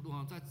信主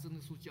了在真耶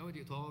稣教会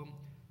里头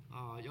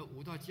有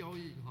5大教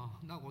义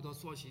那我都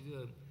说起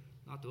的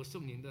那得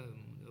圣灵的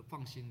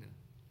放心了。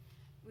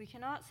We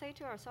cannot say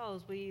to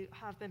ourselves, we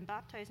have been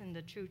baptized in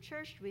the true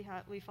church,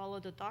 we follow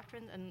the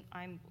doctrines, and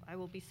I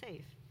will be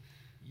safe.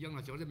 一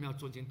样假如没有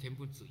遵循天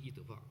父旨意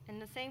的话 In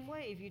the same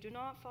way, if you do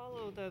not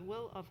follow the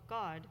will of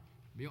God,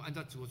 没有按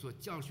照主所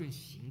教训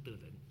行的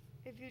人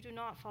if you do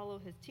not follow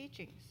his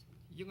teachings,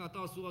 一样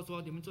到时候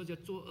说你们这些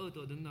作恶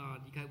的人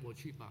离开我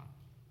去吧。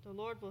 the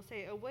Lord will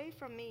say, away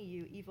from me,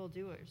 you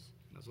evildoers.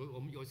 那所以我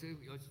们有些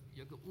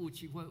有个误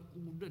区或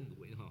误认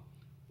为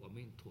我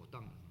们妥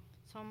当了。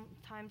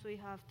Sometimes we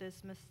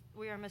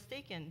are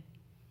mistaken.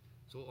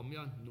 所以我们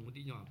要努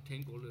力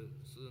天国的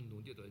是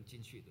努力的人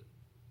进去的。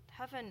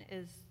 Heaven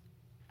is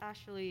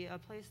actually a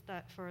place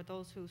that for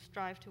those who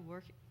strive to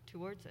work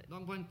towards it.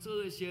 那看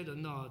这些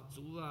人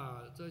主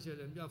这些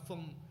人要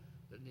奉，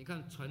你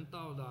看传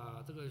道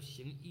啦，这个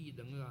行义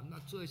人那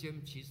这些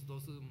其实都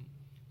是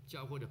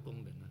教会的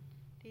工人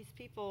These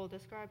people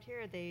described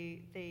here,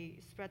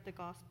 they spread the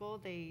gospel,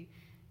 they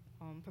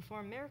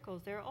perform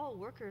miracles. They're all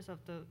workers of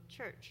the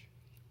church.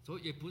 所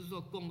以也不是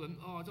说工人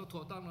就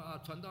妥当了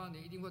传道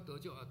你一定会得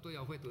救对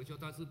会得救，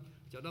但是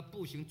假如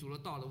不行主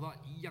的道的话，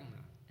一样的。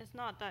It's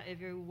not that if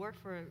you work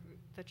for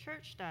the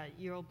church that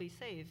you'll be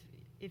saved.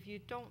 If you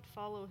don't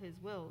follow his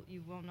will,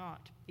 you will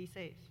not be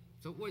saved.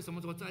 所以为什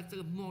么说在这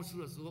个末世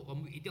的时候，我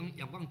们一定要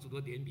仰望主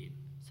的怜悯？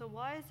 So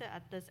why is it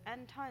at this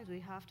end times we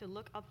have to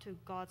look up to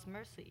God's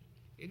mercy?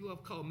 因为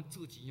靠我们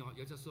自己有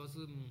的时候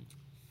是，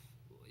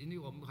因为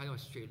我们还有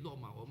血肉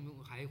嘛，我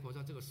们还活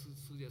在这个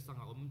世界上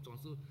我们总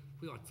是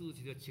会有自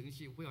己的情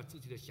绪，会有自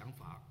己的想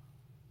法。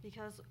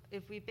 Because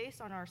if we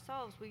base on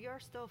ourselves, we are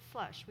still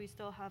flesh. We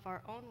still have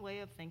our own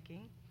way of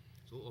thinking.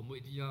 所以我们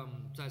一定要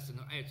在神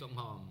的爱中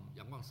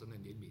仰望神的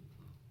怜悯。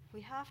 We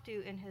have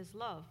to, in his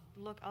love,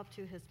 look up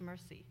to his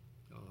mercy.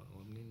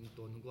 我们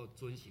都能够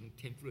遵行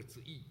天父的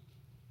旨意。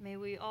 May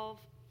we all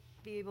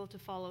be able to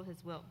follow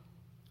his will.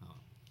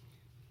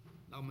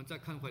 那我们再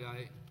看回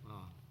来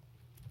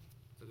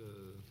这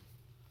个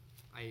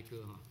哀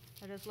歌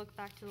Let us look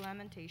back to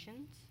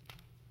Lamentations.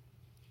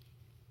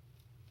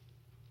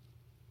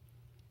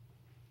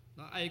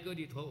 那哀歌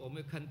里头，我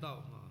们看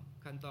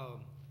到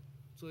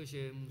这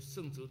些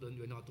圣职人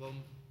员都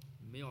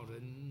没有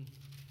人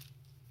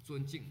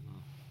尊敬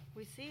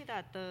We see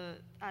that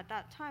at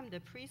that time the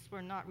priests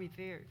were not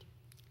revered.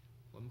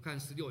 我们看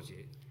16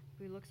节，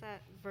 We look at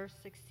verse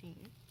 16.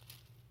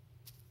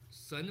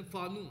 神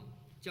发怒，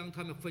将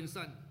他们分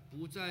散，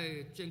不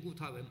再眷顾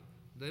他们，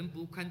人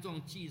不看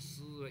重祭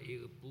司，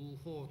也不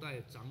厚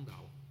待长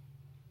老。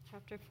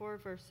 Chapter 4,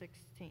 verse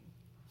 16.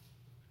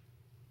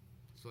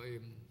 所以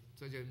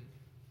这些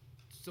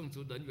圣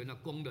职人员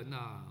工人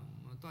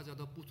大家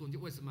都不尊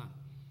敬，为什么？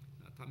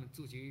他们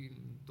自己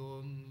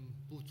都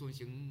不遵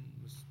行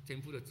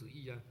天父的旨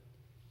意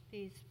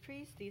These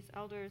priests, these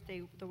elders,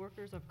 the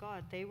workers of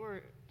God, they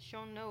were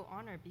shown no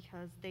honor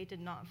because they did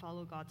not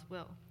follow God's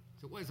will.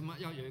 所以为什么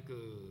要有一个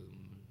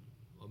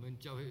我们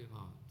教会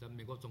在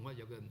美国总会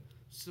有个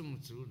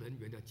圣职人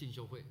员的进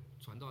修会，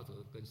传道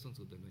者跟圣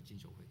职人员进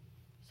修会。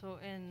So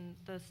in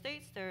the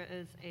States there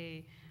is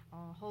a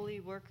holy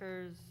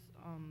workers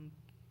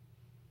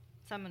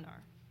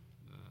seminar.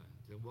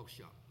 The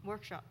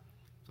workshop.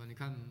 所以你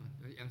看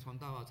杨传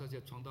道这些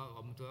传道，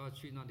我们都要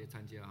去那里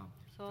参加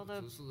So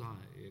the 执事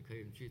也可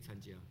以去参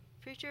加。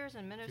 preachers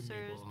and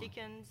ministers,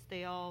 deacons,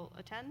 they all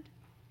attend.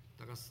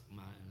 大概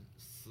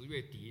10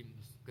月底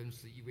跟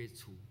11月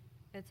初。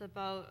 It's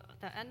about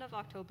the end of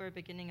October,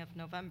 beginning of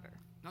November.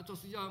 那就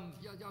是要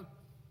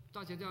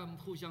大家要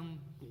互相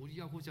鼓励，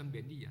要互相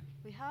勉励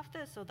We have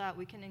this so that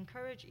we can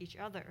encourage each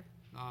other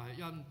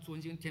要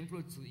遵循天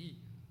父的旨意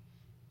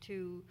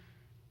to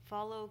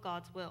follow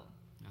God's will.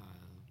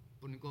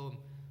 不能够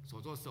所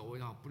作所为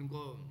不能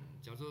够，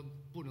假如说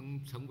不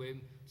能成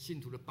为信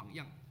徒的榜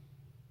样。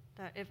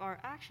 That if our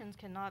actions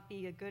cannot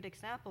be a good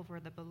example for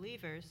the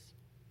believers,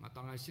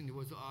 当然信徒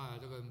会说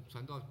这个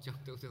传道讲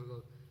的这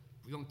个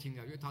不用听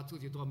因为他自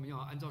己都没有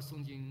按照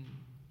圣经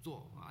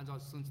做，按照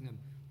圣经的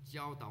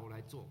教导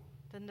来做。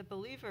 then the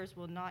believers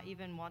will not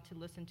even want to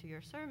listen to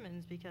your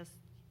sermons because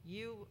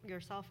you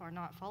yourself are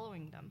not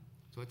following them.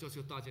 所以就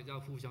是大家要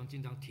互相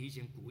经常提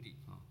醒鼓励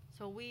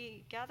So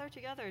we gather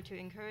together to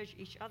encourage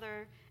each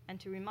other and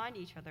to remind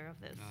each other of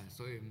this.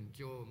 所以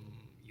就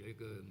有一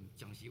个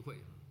讲习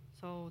会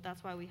So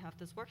that's why we have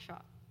this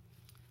workshop.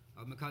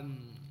 我们看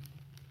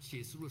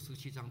启示录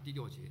17章第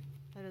6节。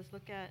Let us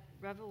look at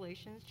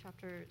Revelations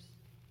chapter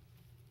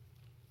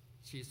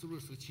启示录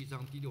17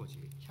章第6节。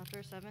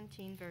Chapter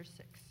 17, verse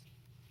 6.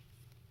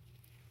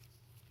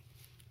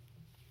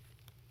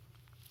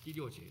 第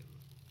6节。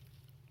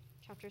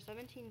Chapter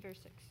 17,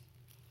 verse 6.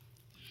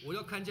 我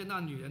要看见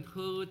那女人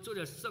喝醉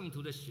了圣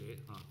徒的血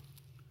啊，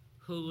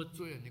喝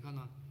醉了。你看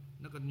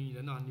那个女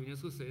人啊，女人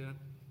是谁呢？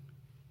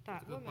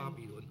 That 这个巴 woman,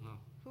 比伦啊，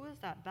 who is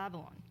that?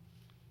 Babylon.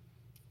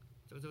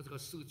 这个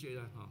世界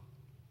呢啊，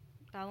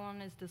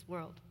 Babylon is this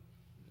world.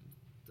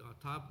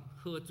 她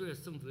喝醉了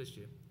圣徒的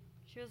血。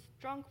 She was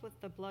drunk with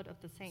the blood of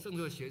the saints. 圣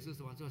徒的血是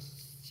什么？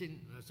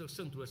这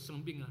圣徒的生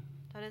命啊。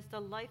 That is the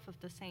life of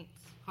the saints.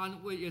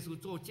 和为耶稣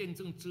做见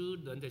证之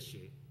人的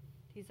血。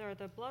 These are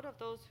the blood of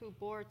those who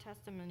bore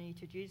testimony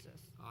to Jesus.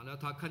 啊，那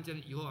他看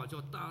见以后啊，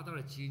就大大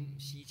的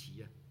稀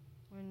奇啊。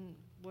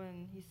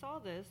When he saw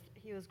this,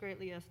 he was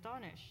greatly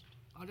astonished.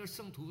 啊，这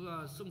圣徒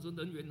啊，圣职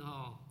人员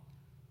哈，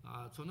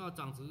啊，传道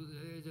长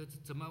子，这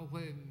怎么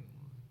会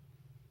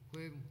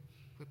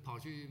跑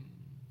去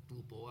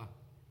赌博啊？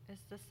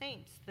 It's the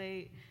saints,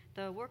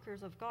 the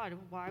workers of God.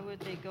 Why would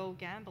they go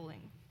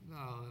gambling?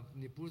 那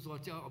你不是说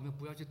叫我们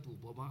不要去赌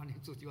博吗？你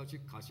自己要去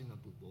卡西诺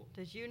赌博。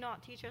 Did you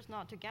not teach us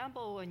not to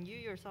gamble when you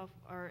yourself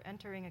are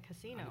entering a 你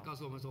casino? 告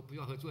诉我们说不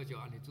要喝醉酒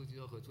啊，你自己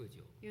要喝醉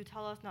酒。 You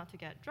tell us not to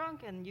get drunk,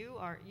 and you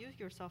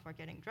yourself are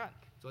getting drunk.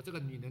 所以这个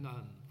女人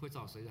呢，会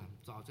找谁啊？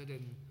找这些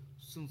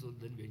圣职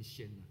人员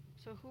先呢。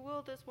 So who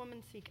will this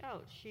woman seek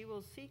out? She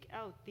will seek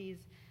out these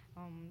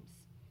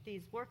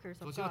workers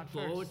所 of 以要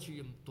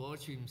God 夺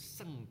取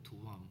圣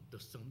徒啊的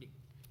生命。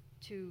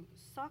 to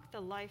suck the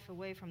life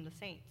away from the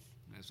saints.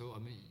 所以我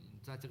们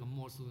在这个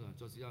末世呢，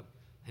就是要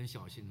很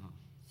小心哈。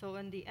 So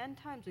in the end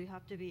times, we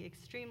have to be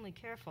extremely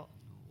careful.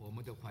 我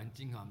们的环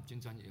境啊，经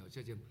常有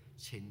这些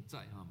潜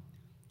在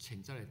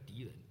的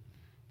敌人。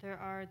 There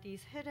are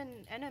these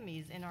hidden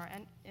enemies in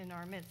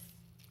our midst.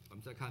 我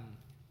们再看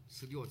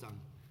16章。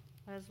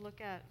 Let's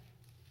look at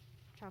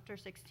chapter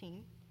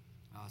 16.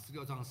 啊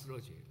，16章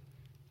12节。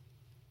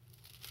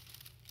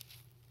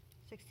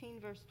 16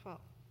 verse 12.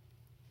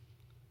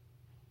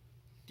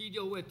 第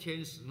6位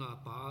天使呢，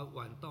把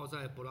碗倒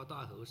在伯拉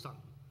大河上，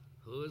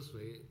河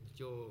水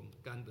就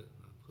干的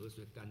啊，河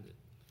水干的。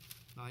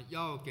啊，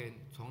要给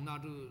从那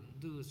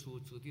日出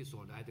之地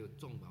所来的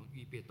众王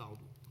预备道路。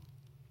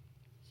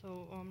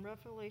 So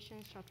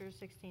Revelation chapter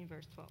 16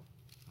 verse 12.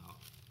 好，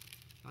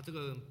那这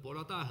个伯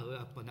拉大河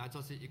啊，本来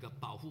就是一个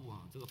保护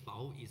啊，这个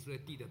保护以色列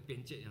地的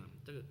边界啊。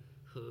这个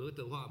河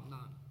的话，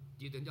那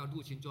敌人要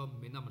入侵就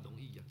没那么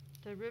容易啊。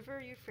 The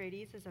river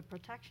Euphrates is a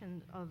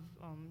protection of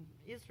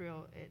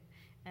Israel,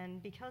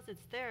 and because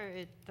it's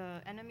there,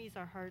 the enemies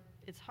are hard.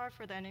 It's hard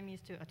for the enemies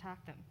to attack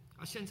them.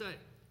 啊，现在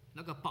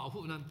那个保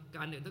护呢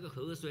干了，这个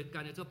河水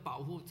干了，这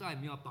保护再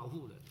没有保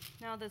护了。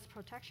 Now this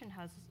protection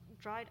has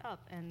dried up,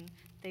 and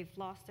they've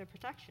lost their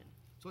protection.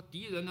 所以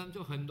敌人呢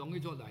就很容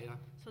易就来了。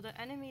 So the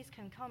enemies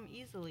can come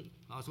easily.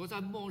 啊，所以在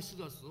末世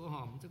的时候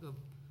哈，这个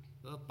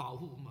保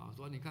护嘛，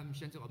所以你看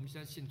我们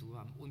现在信徒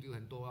啊，问题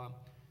很多啊。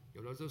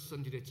 有的是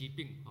身体的疾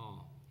病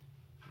哦，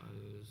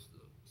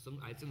生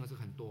癌症的是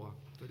很多啊，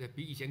对不对？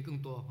比以前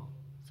更多哈。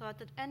 So at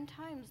the end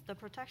times, the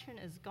protection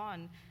is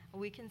gone.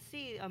 We can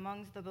see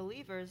amongst the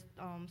believers,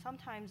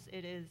 sometimes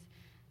it is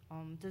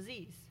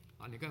disease.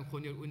 啊，你看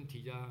婚姻问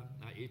题啊，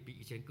也比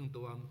以前更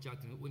多啊，家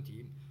庭的问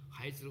题、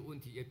孩子的问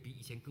题也比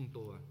以前更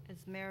多啊。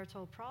 It's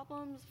marital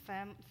problems,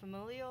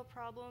 familial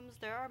problems.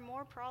 There are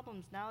more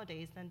problems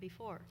nowadays than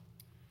before.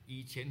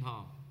 以前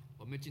哈，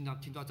我们经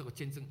常听到这个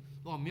见证，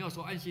哇，没有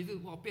说安息日，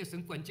哇，被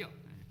神管教。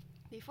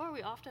 Before,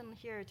 we often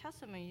hear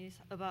testimonies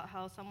about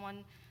how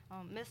someone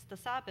missed the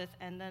Sabbath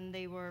and then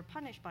they were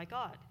punished by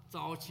God.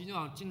 早期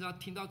啊，经常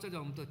听到这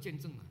种的见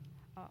证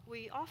啊。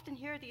 We often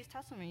hear these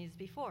testimonies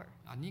before.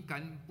 啊，你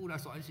敢不来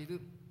守安息日，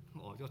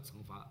我就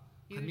惩罚。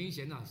很明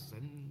显啊，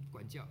神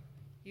管教。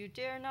 You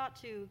dare not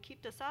to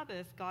keep the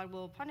Sabbath, God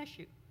will punish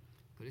you.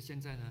 可是现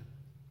在呢，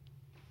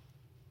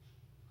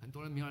很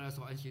多人没有来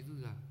守安息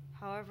日啊。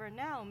 However,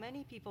 now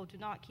many people do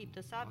not keep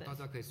the 大 Sabbath.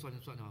 家可以算一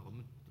算啊，我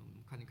们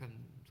看一看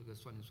这个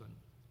算一算，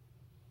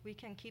 We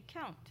can keep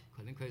count.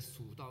 可能可以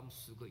数到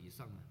10个以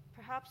上啊。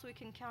 Perhaps we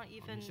can count 我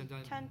even 们现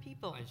在 10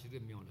 people 安息日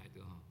没有来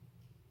的哈。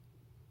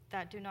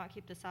 that do not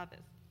keep the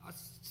Sabbath. 啊，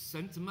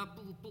神怎么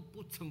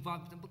不惩罚，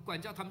不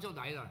管教他们就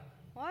来了？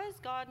 Why is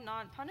God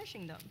not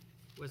punishing them?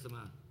 为什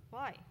么？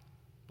 Why?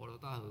 伯罗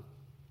大河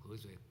河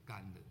水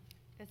干的，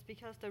 It's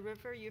because the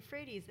river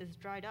Euphrates is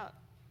dried up.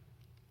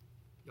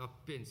 要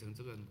变成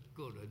这个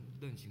个人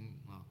任行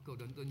啊，个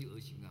人任意而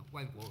行啊，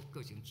万国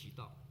各行其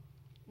道。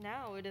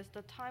 Now it is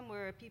the time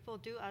where people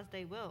do as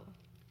they will.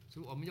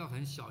 所以我们要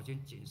很小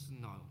心谨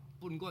慎啊，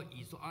不能够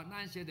以说啊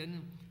那些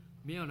人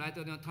没有来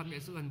的呢，他们也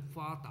是很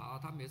发达，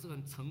他们也是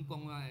很成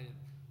功啊，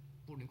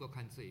不能够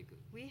看这一个。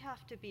 We have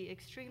to be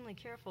extremely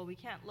careful. We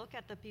can't look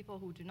at the people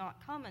who do not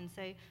come and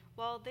say,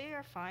 well, they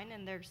are fine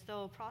and they're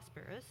still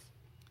prosperous.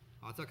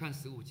 好，再看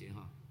15节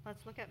哈。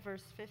 Let's look at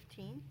verse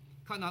 15.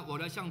 看来我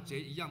来像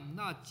贼一样，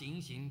那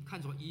警醒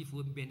看穿衣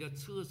服，免得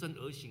侧身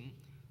而行，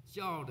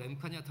叫人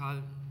看见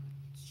他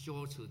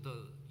羞耻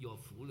的有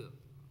福了。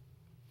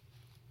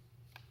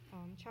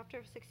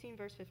Chapter 16,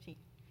 verse 15.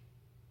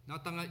 那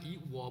当然，以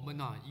我们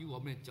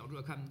的角度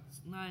来看，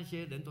那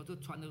些人都是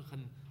穿得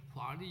很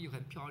华丽、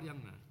很漂亮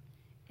啊。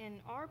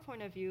In our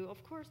point of view,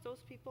 of course, those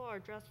people are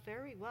dressed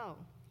very well.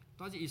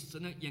 但是以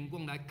神的眼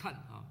光来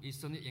看以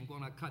神的眼光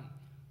来看，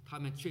他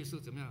们却是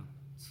怎么样？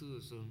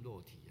赤身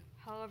裸体啊。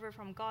However,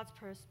 from God's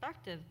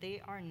perspective,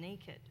 they are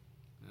naked.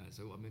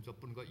 所以我们就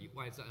不能够以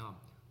外在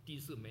地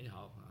势美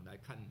好来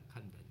看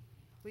人。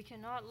We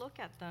cannot look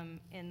at them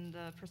in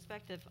the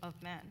perspective of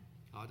man.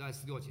 好，在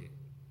16节。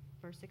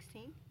Verse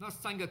 16. 那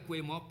3个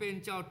鬼魔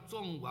便叫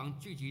众王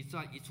聚集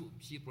在一处，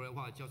希伯来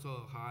话叫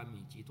做哈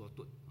米吉多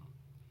顿。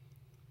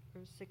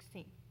Verse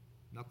 16.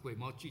 那鬼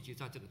魔聚集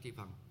在这个地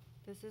方。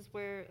This is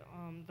where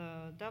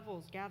the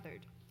devils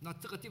gathered. 那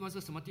这个地方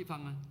是什么地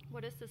方呢？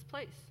 What is this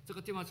place? 这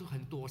个地方是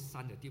很多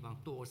山的地方，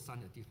多山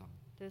的地方。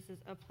This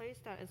is a place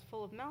that is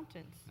full of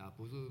mountains.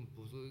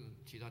 不是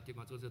其他地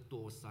方，就是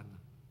多山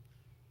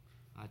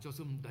就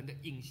是人的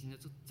硬心的，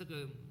这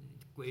个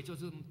鬼就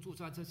是住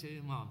在这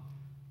些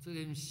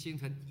心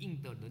很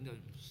硬的人的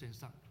身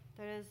上。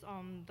That is,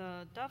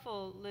 the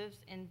devil lives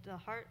in the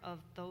heart of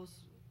those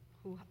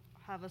who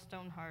have a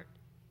stone heart.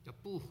 叫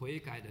不悔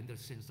改人的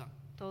身上。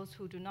Those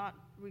who do not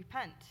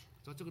repent.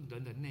 所以这个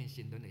人的内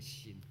心，人的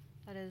心。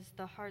That is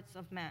the hearts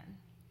of man.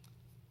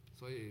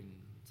 所以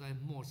在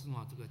末世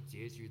这个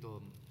结局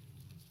都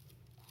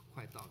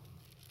快到了。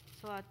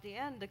So at the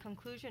end, the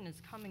conclusion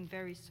is coming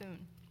very soon.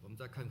 我们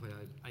再看回来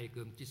哀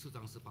歌第4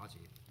章18节。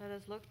Let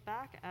us look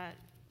back at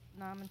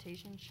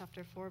Lamentations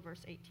chapter 4,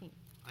 verse 18.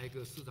 哀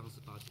歌4章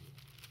18节。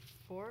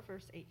4,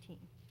 verse 18.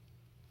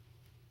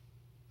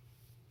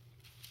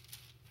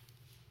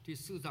 第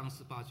4章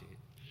18节。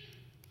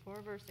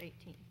4, verse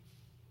 18.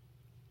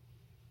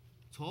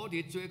 仇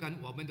敌追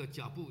赶我们的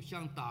脚步，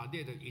像打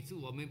猎的，以致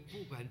我们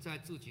不敢在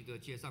自己的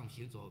街上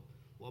行走。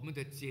我们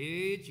的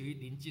结局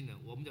临近了，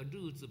我们的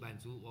日子满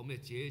足，我们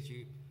的结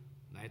局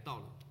来到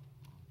了。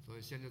所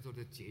以现在就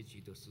是结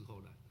局的时候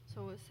了。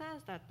So it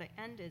says that the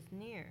end is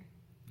near.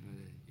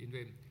 因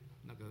为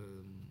那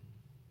个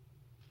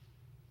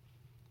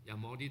亚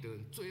摩利的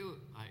罪恶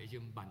已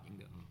经满盈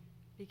了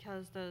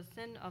Because the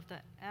sin of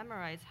the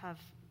Amorites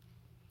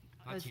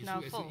is 起 now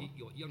初也是 full.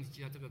 有一样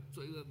的，这个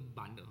罪恶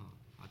满了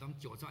他们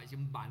韭菜已经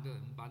满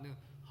的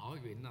好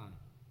远了。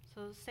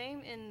So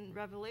same in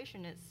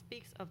Revelation, it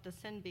speaks of the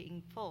sin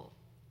being full.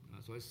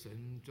 所以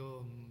神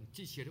就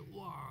记起了，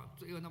哇，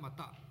罪恶那么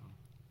大。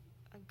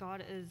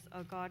God is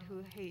a God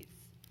who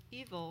hates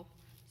evil,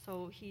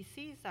 so he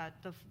sees that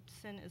the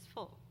sin is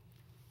full.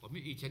 我们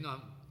以前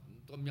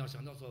都没有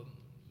想到说，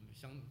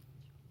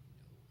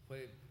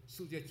会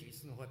世界局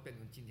势会变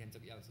成今天这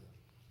个样子，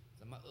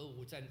什么俄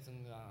乌战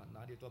争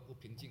哪里都不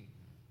平静。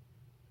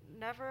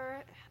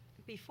Never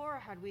before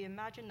had we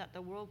imagined that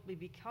the world would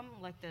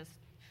become like this.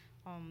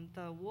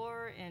 The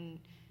war in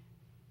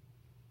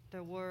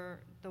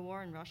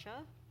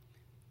Russia.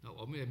 那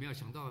我们也没有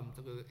想到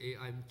这个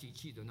AI 机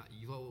器人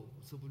以后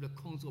是不是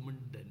控制我们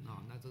人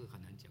那这个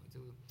很难讲，这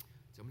个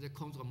怎么在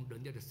控制我们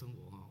人类的生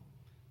活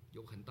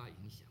有很大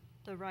影响。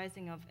The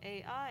rising of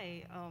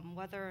AI,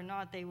 whether or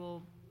not they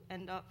will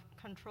end up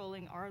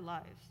controlling our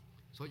lives.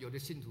 所以有的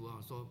信徒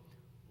说，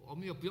我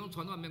们也不用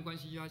传道没关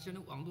系现在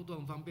网络都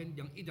很方便，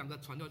一两个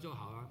传道就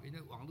好因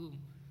为网络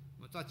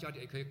在家里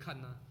也可以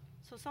看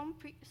So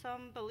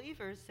some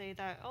believers say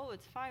that, oh,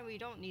 it's fine, we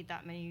don't need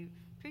that many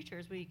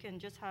preachers. We can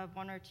just have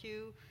 1 or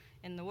 2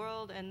 in the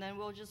world, and then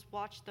we'll just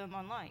watch them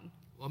online.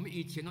 我们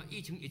以前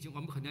疫情以前，我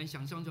们很难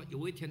想象说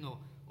有一天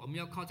我们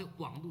要靠这个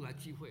网络来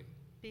聚会。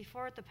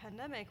Before the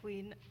pandemic,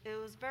 it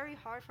was very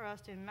hard for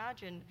us to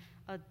imagine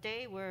a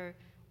day where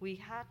we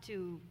had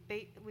to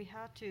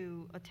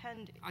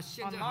attend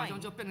现在好像 online.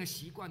 就变成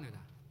习惯了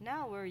啦。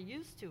Now we're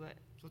used to it.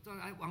 说这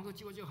来网络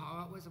聚会就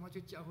好为什么要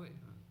去教会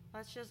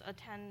Let's just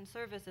attend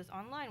services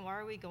online. Why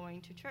are we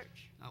going to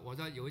church? 我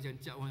在有一间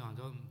教会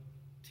就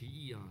提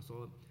议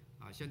说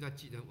现在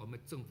既然我们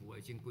政府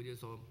已经规定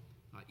说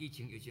疫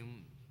情已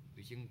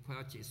经快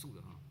要结束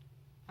了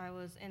I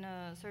was in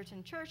a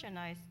certain church and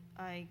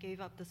I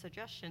gave up the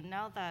suggestion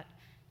now that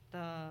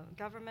the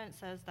government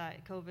says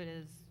that COVID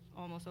is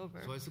almost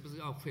over. 所以是不是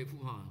要恢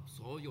复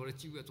所有的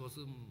聚会都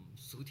是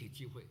实体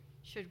聚会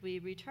Should we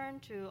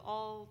return to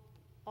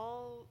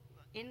all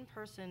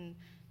in-person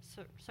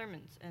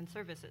sermons and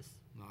services?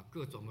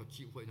 各种的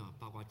聚会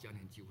包括家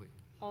庭聚会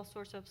All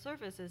sorts of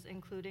services,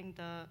 including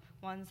the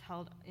ones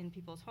held in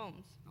people's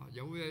homes.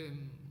 有位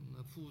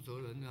负责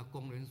人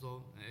工人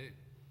说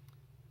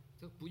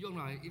这不用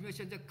了，因为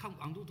现在看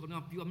网络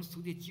的比我们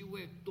实体聚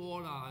会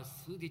多了，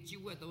实体聚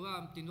会的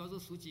话顶多是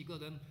10几个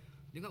人，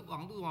你看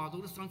网络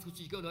都是30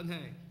几个人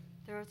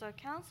There was a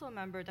council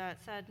member that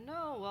said,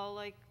 no, well,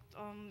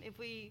 if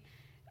we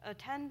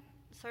attend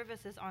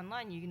services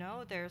online,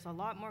 there's a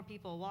lot more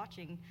people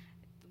watching.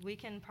 We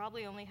can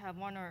probably only have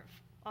 1 or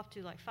up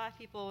to 5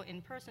 people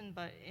in person,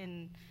 but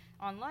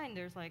online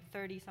there's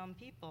 30 some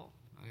people.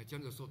 这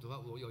样子说的话，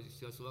我有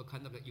时候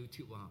看那个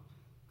YouTube 啊，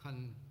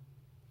看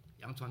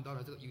杨传道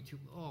的这个 YouTube，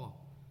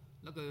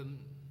 那个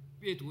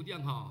阅读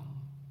量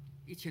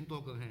1000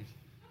多个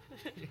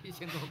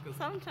，1000多个。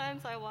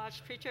Sometimes I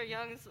watch Preacher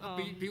Young's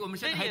比我们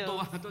现在还多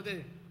啊，对不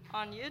对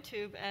 ？On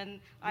YouTube,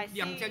 and I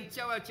see 2000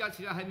教会加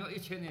起来还没有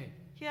1000呢。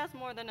He has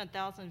more than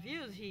 1,000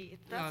 views.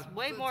 That's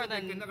way more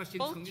than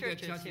both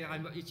churches here.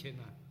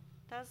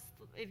 That's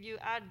if you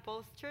add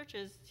both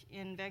churches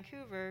in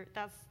Vancouver,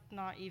 that's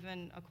not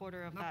even a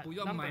quarter of that 不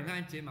用买 number. 那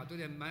一节嘛，对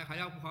不对？买还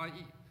要花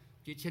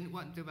几千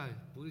万，对吧？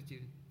不是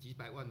几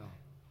百万哦。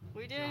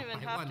We didn't even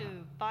have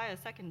to buy a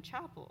second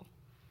chapel.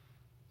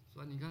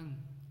 所以你看，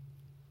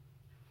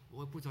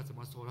我不知道怎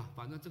么说了，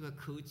反正这个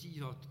科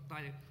技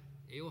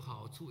也有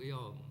好处，也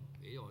有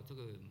这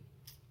个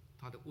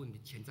它的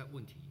潜在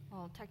问题。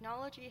Well,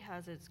 technology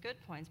has its good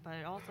points, but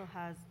it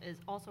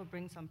also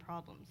brings some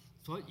problems.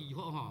 所以以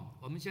后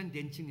我们现在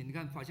年轻人，你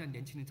看发现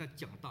年轻人在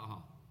讲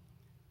道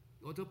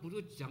我都不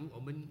是讲我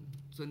们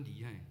真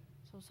理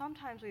So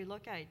sometimes we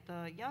look at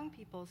the young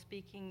people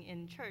speaking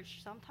in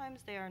church. Sometimes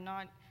they are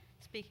not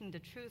speaking the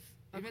truth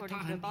因为 according 他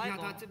to 很 the 厉害，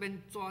他 Bible. 这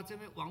边抓，这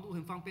边网络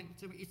很方便，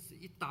这边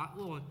一打，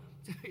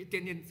这一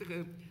点点这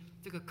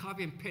个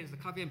copy and paste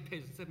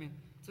这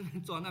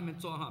边抓那边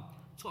抓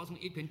抓成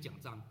一篇讲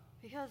章。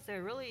Because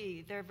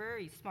they're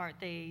very smart.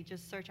 They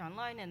just search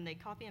online and they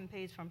copy and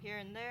paste from here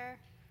and there.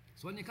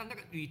 所以你看那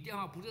个语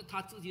调不是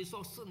他自己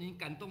说圣灵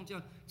感动这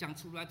样讲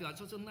出来的，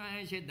就是那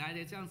一些来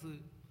的这样子。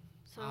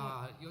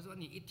有时候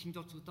你一听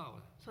就知道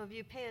了。So if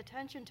you pay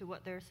attention to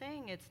what they're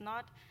saying, it's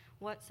not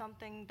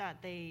something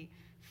that they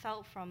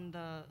felt from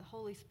the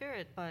Holy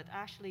Spirit, but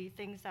actually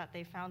things that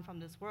they found from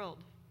this world.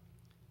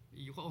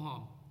 以后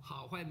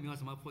好坏没有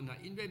什么分了，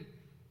因为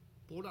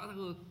伯拉那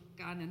个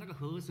干的那个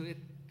河水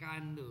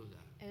干了的。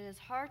It is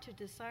hard to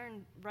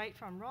discern right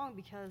from wrong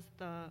because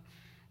the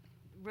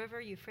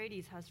river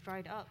Euphrates has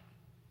dried up.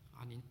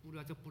 你不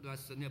来就不来，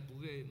神也不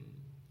会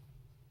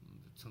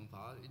惩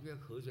罚，因为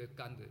河水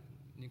干的。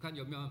你看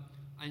有没有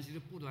安息日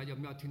不来？有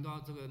没有听到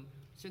这个？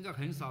现在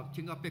很少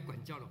听到被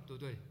管教了，对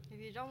不对？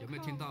有没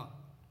有听到？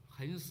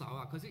很少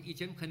啊，可是以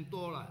前很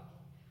多了。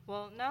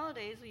Well,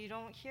 nowadays you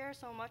don't hear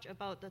so much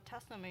about the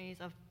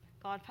testimonies of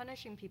God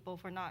punishing people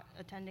for not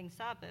attending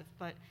Sabbath,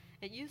 but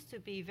it used to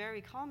be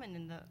very common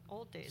in the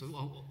old days. 所以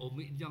我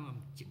们一定要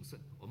谨慎，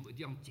我们一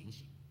定要警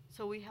醒。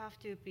So we have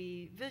to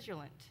be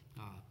vigilant.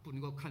 不能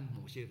够看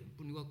某些人，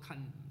不能够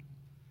看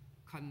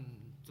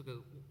这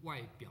个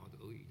外表的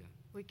而已的。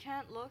We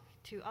can't look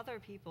to other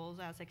people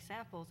as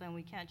examples, and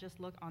we can't just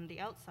look on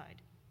the outside.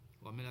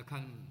 我们来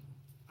看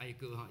哀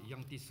歌一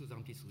样第4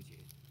章第10节。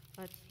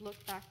Let's look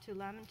back to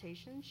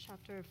Lamentations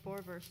chapter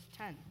 4, verse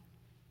 10.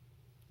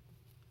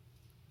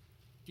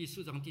 第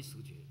4章第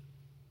10节。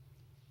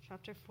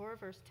Chapter 4,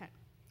 verse 10.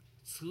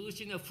 慈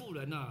心的妇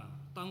人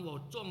当我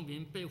众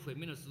民被毁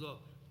灭的时候，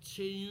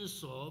亲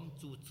手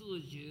煮自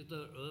己的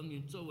儿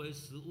女作为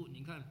食物。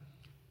你看，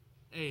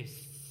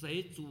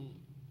谁煮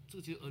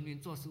自己儿女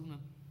做食物呢？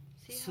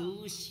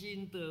慈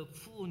心的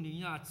妇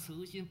女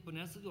慈心本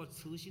来是有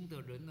慈心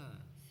的人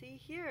See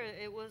here,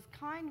 it was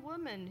kind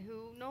women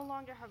who no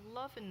longer have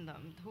love in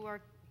them, who are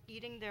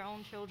eating their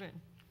own children.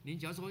 你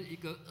假如说一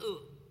个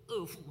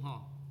恶妇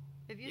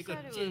一个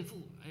奸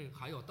妇，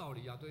还有道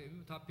理对，因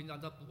为她平常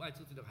都不爱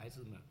自己的孩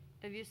子们。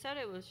If you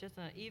said it was just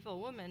an evil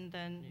woman,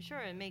 then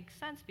sure, it makes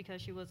sense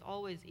because she was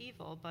always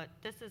evil, but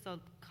this is a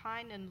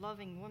kind and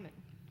loving woman.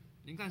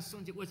 你看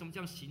圣经为什么这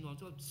样形容？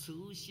说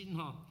慈心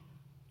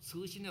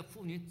慈心的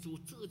妇女煮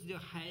自己的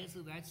孩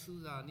子来吃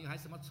你还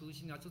什么慈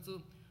心就是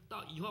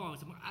到以后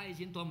什么爱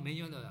心都没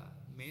有了，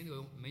没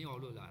有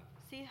了啦。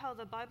See how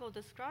the Bible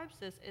describes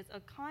this? It's a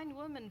kind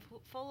woman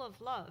full of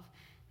love,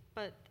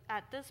 but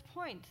at this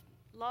point,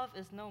 love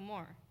is no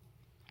more.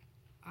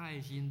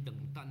 爱心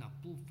冷淡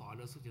不法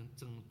的事情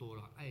增多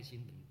了，爱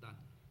心冷淡。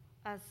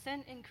As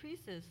sin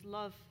increases,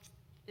 love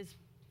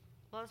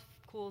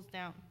cools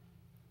down.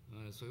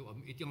 所以我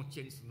们一定要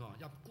坚持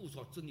要固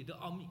守真理的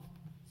奥秘。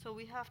So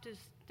we have to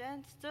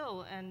stand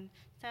still and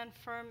stand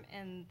firm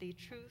in the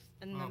truth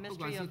and the mystery of truth. 不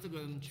管是这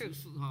个执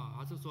事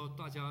还是说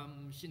大家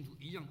信徒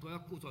一样，都要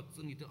固守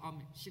真理的奥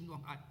秘，信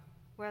望爱。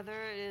Whether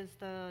it is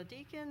the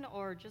deacon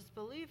or just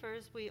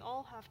believers, we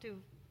all have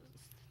to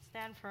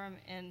stand firm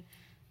in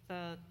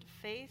the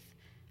faith,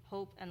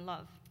 hope, and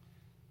love.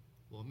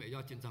 我们也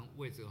要经常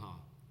为着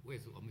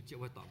我们教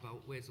会祷告，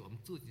为着我们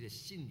自己的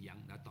信仰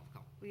来祷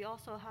告。We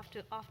also have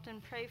to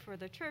often pray for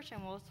the church, and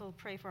we also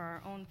pray for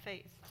our own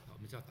faith. 我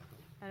们就要祷告。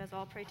Let us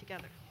all pray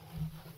together.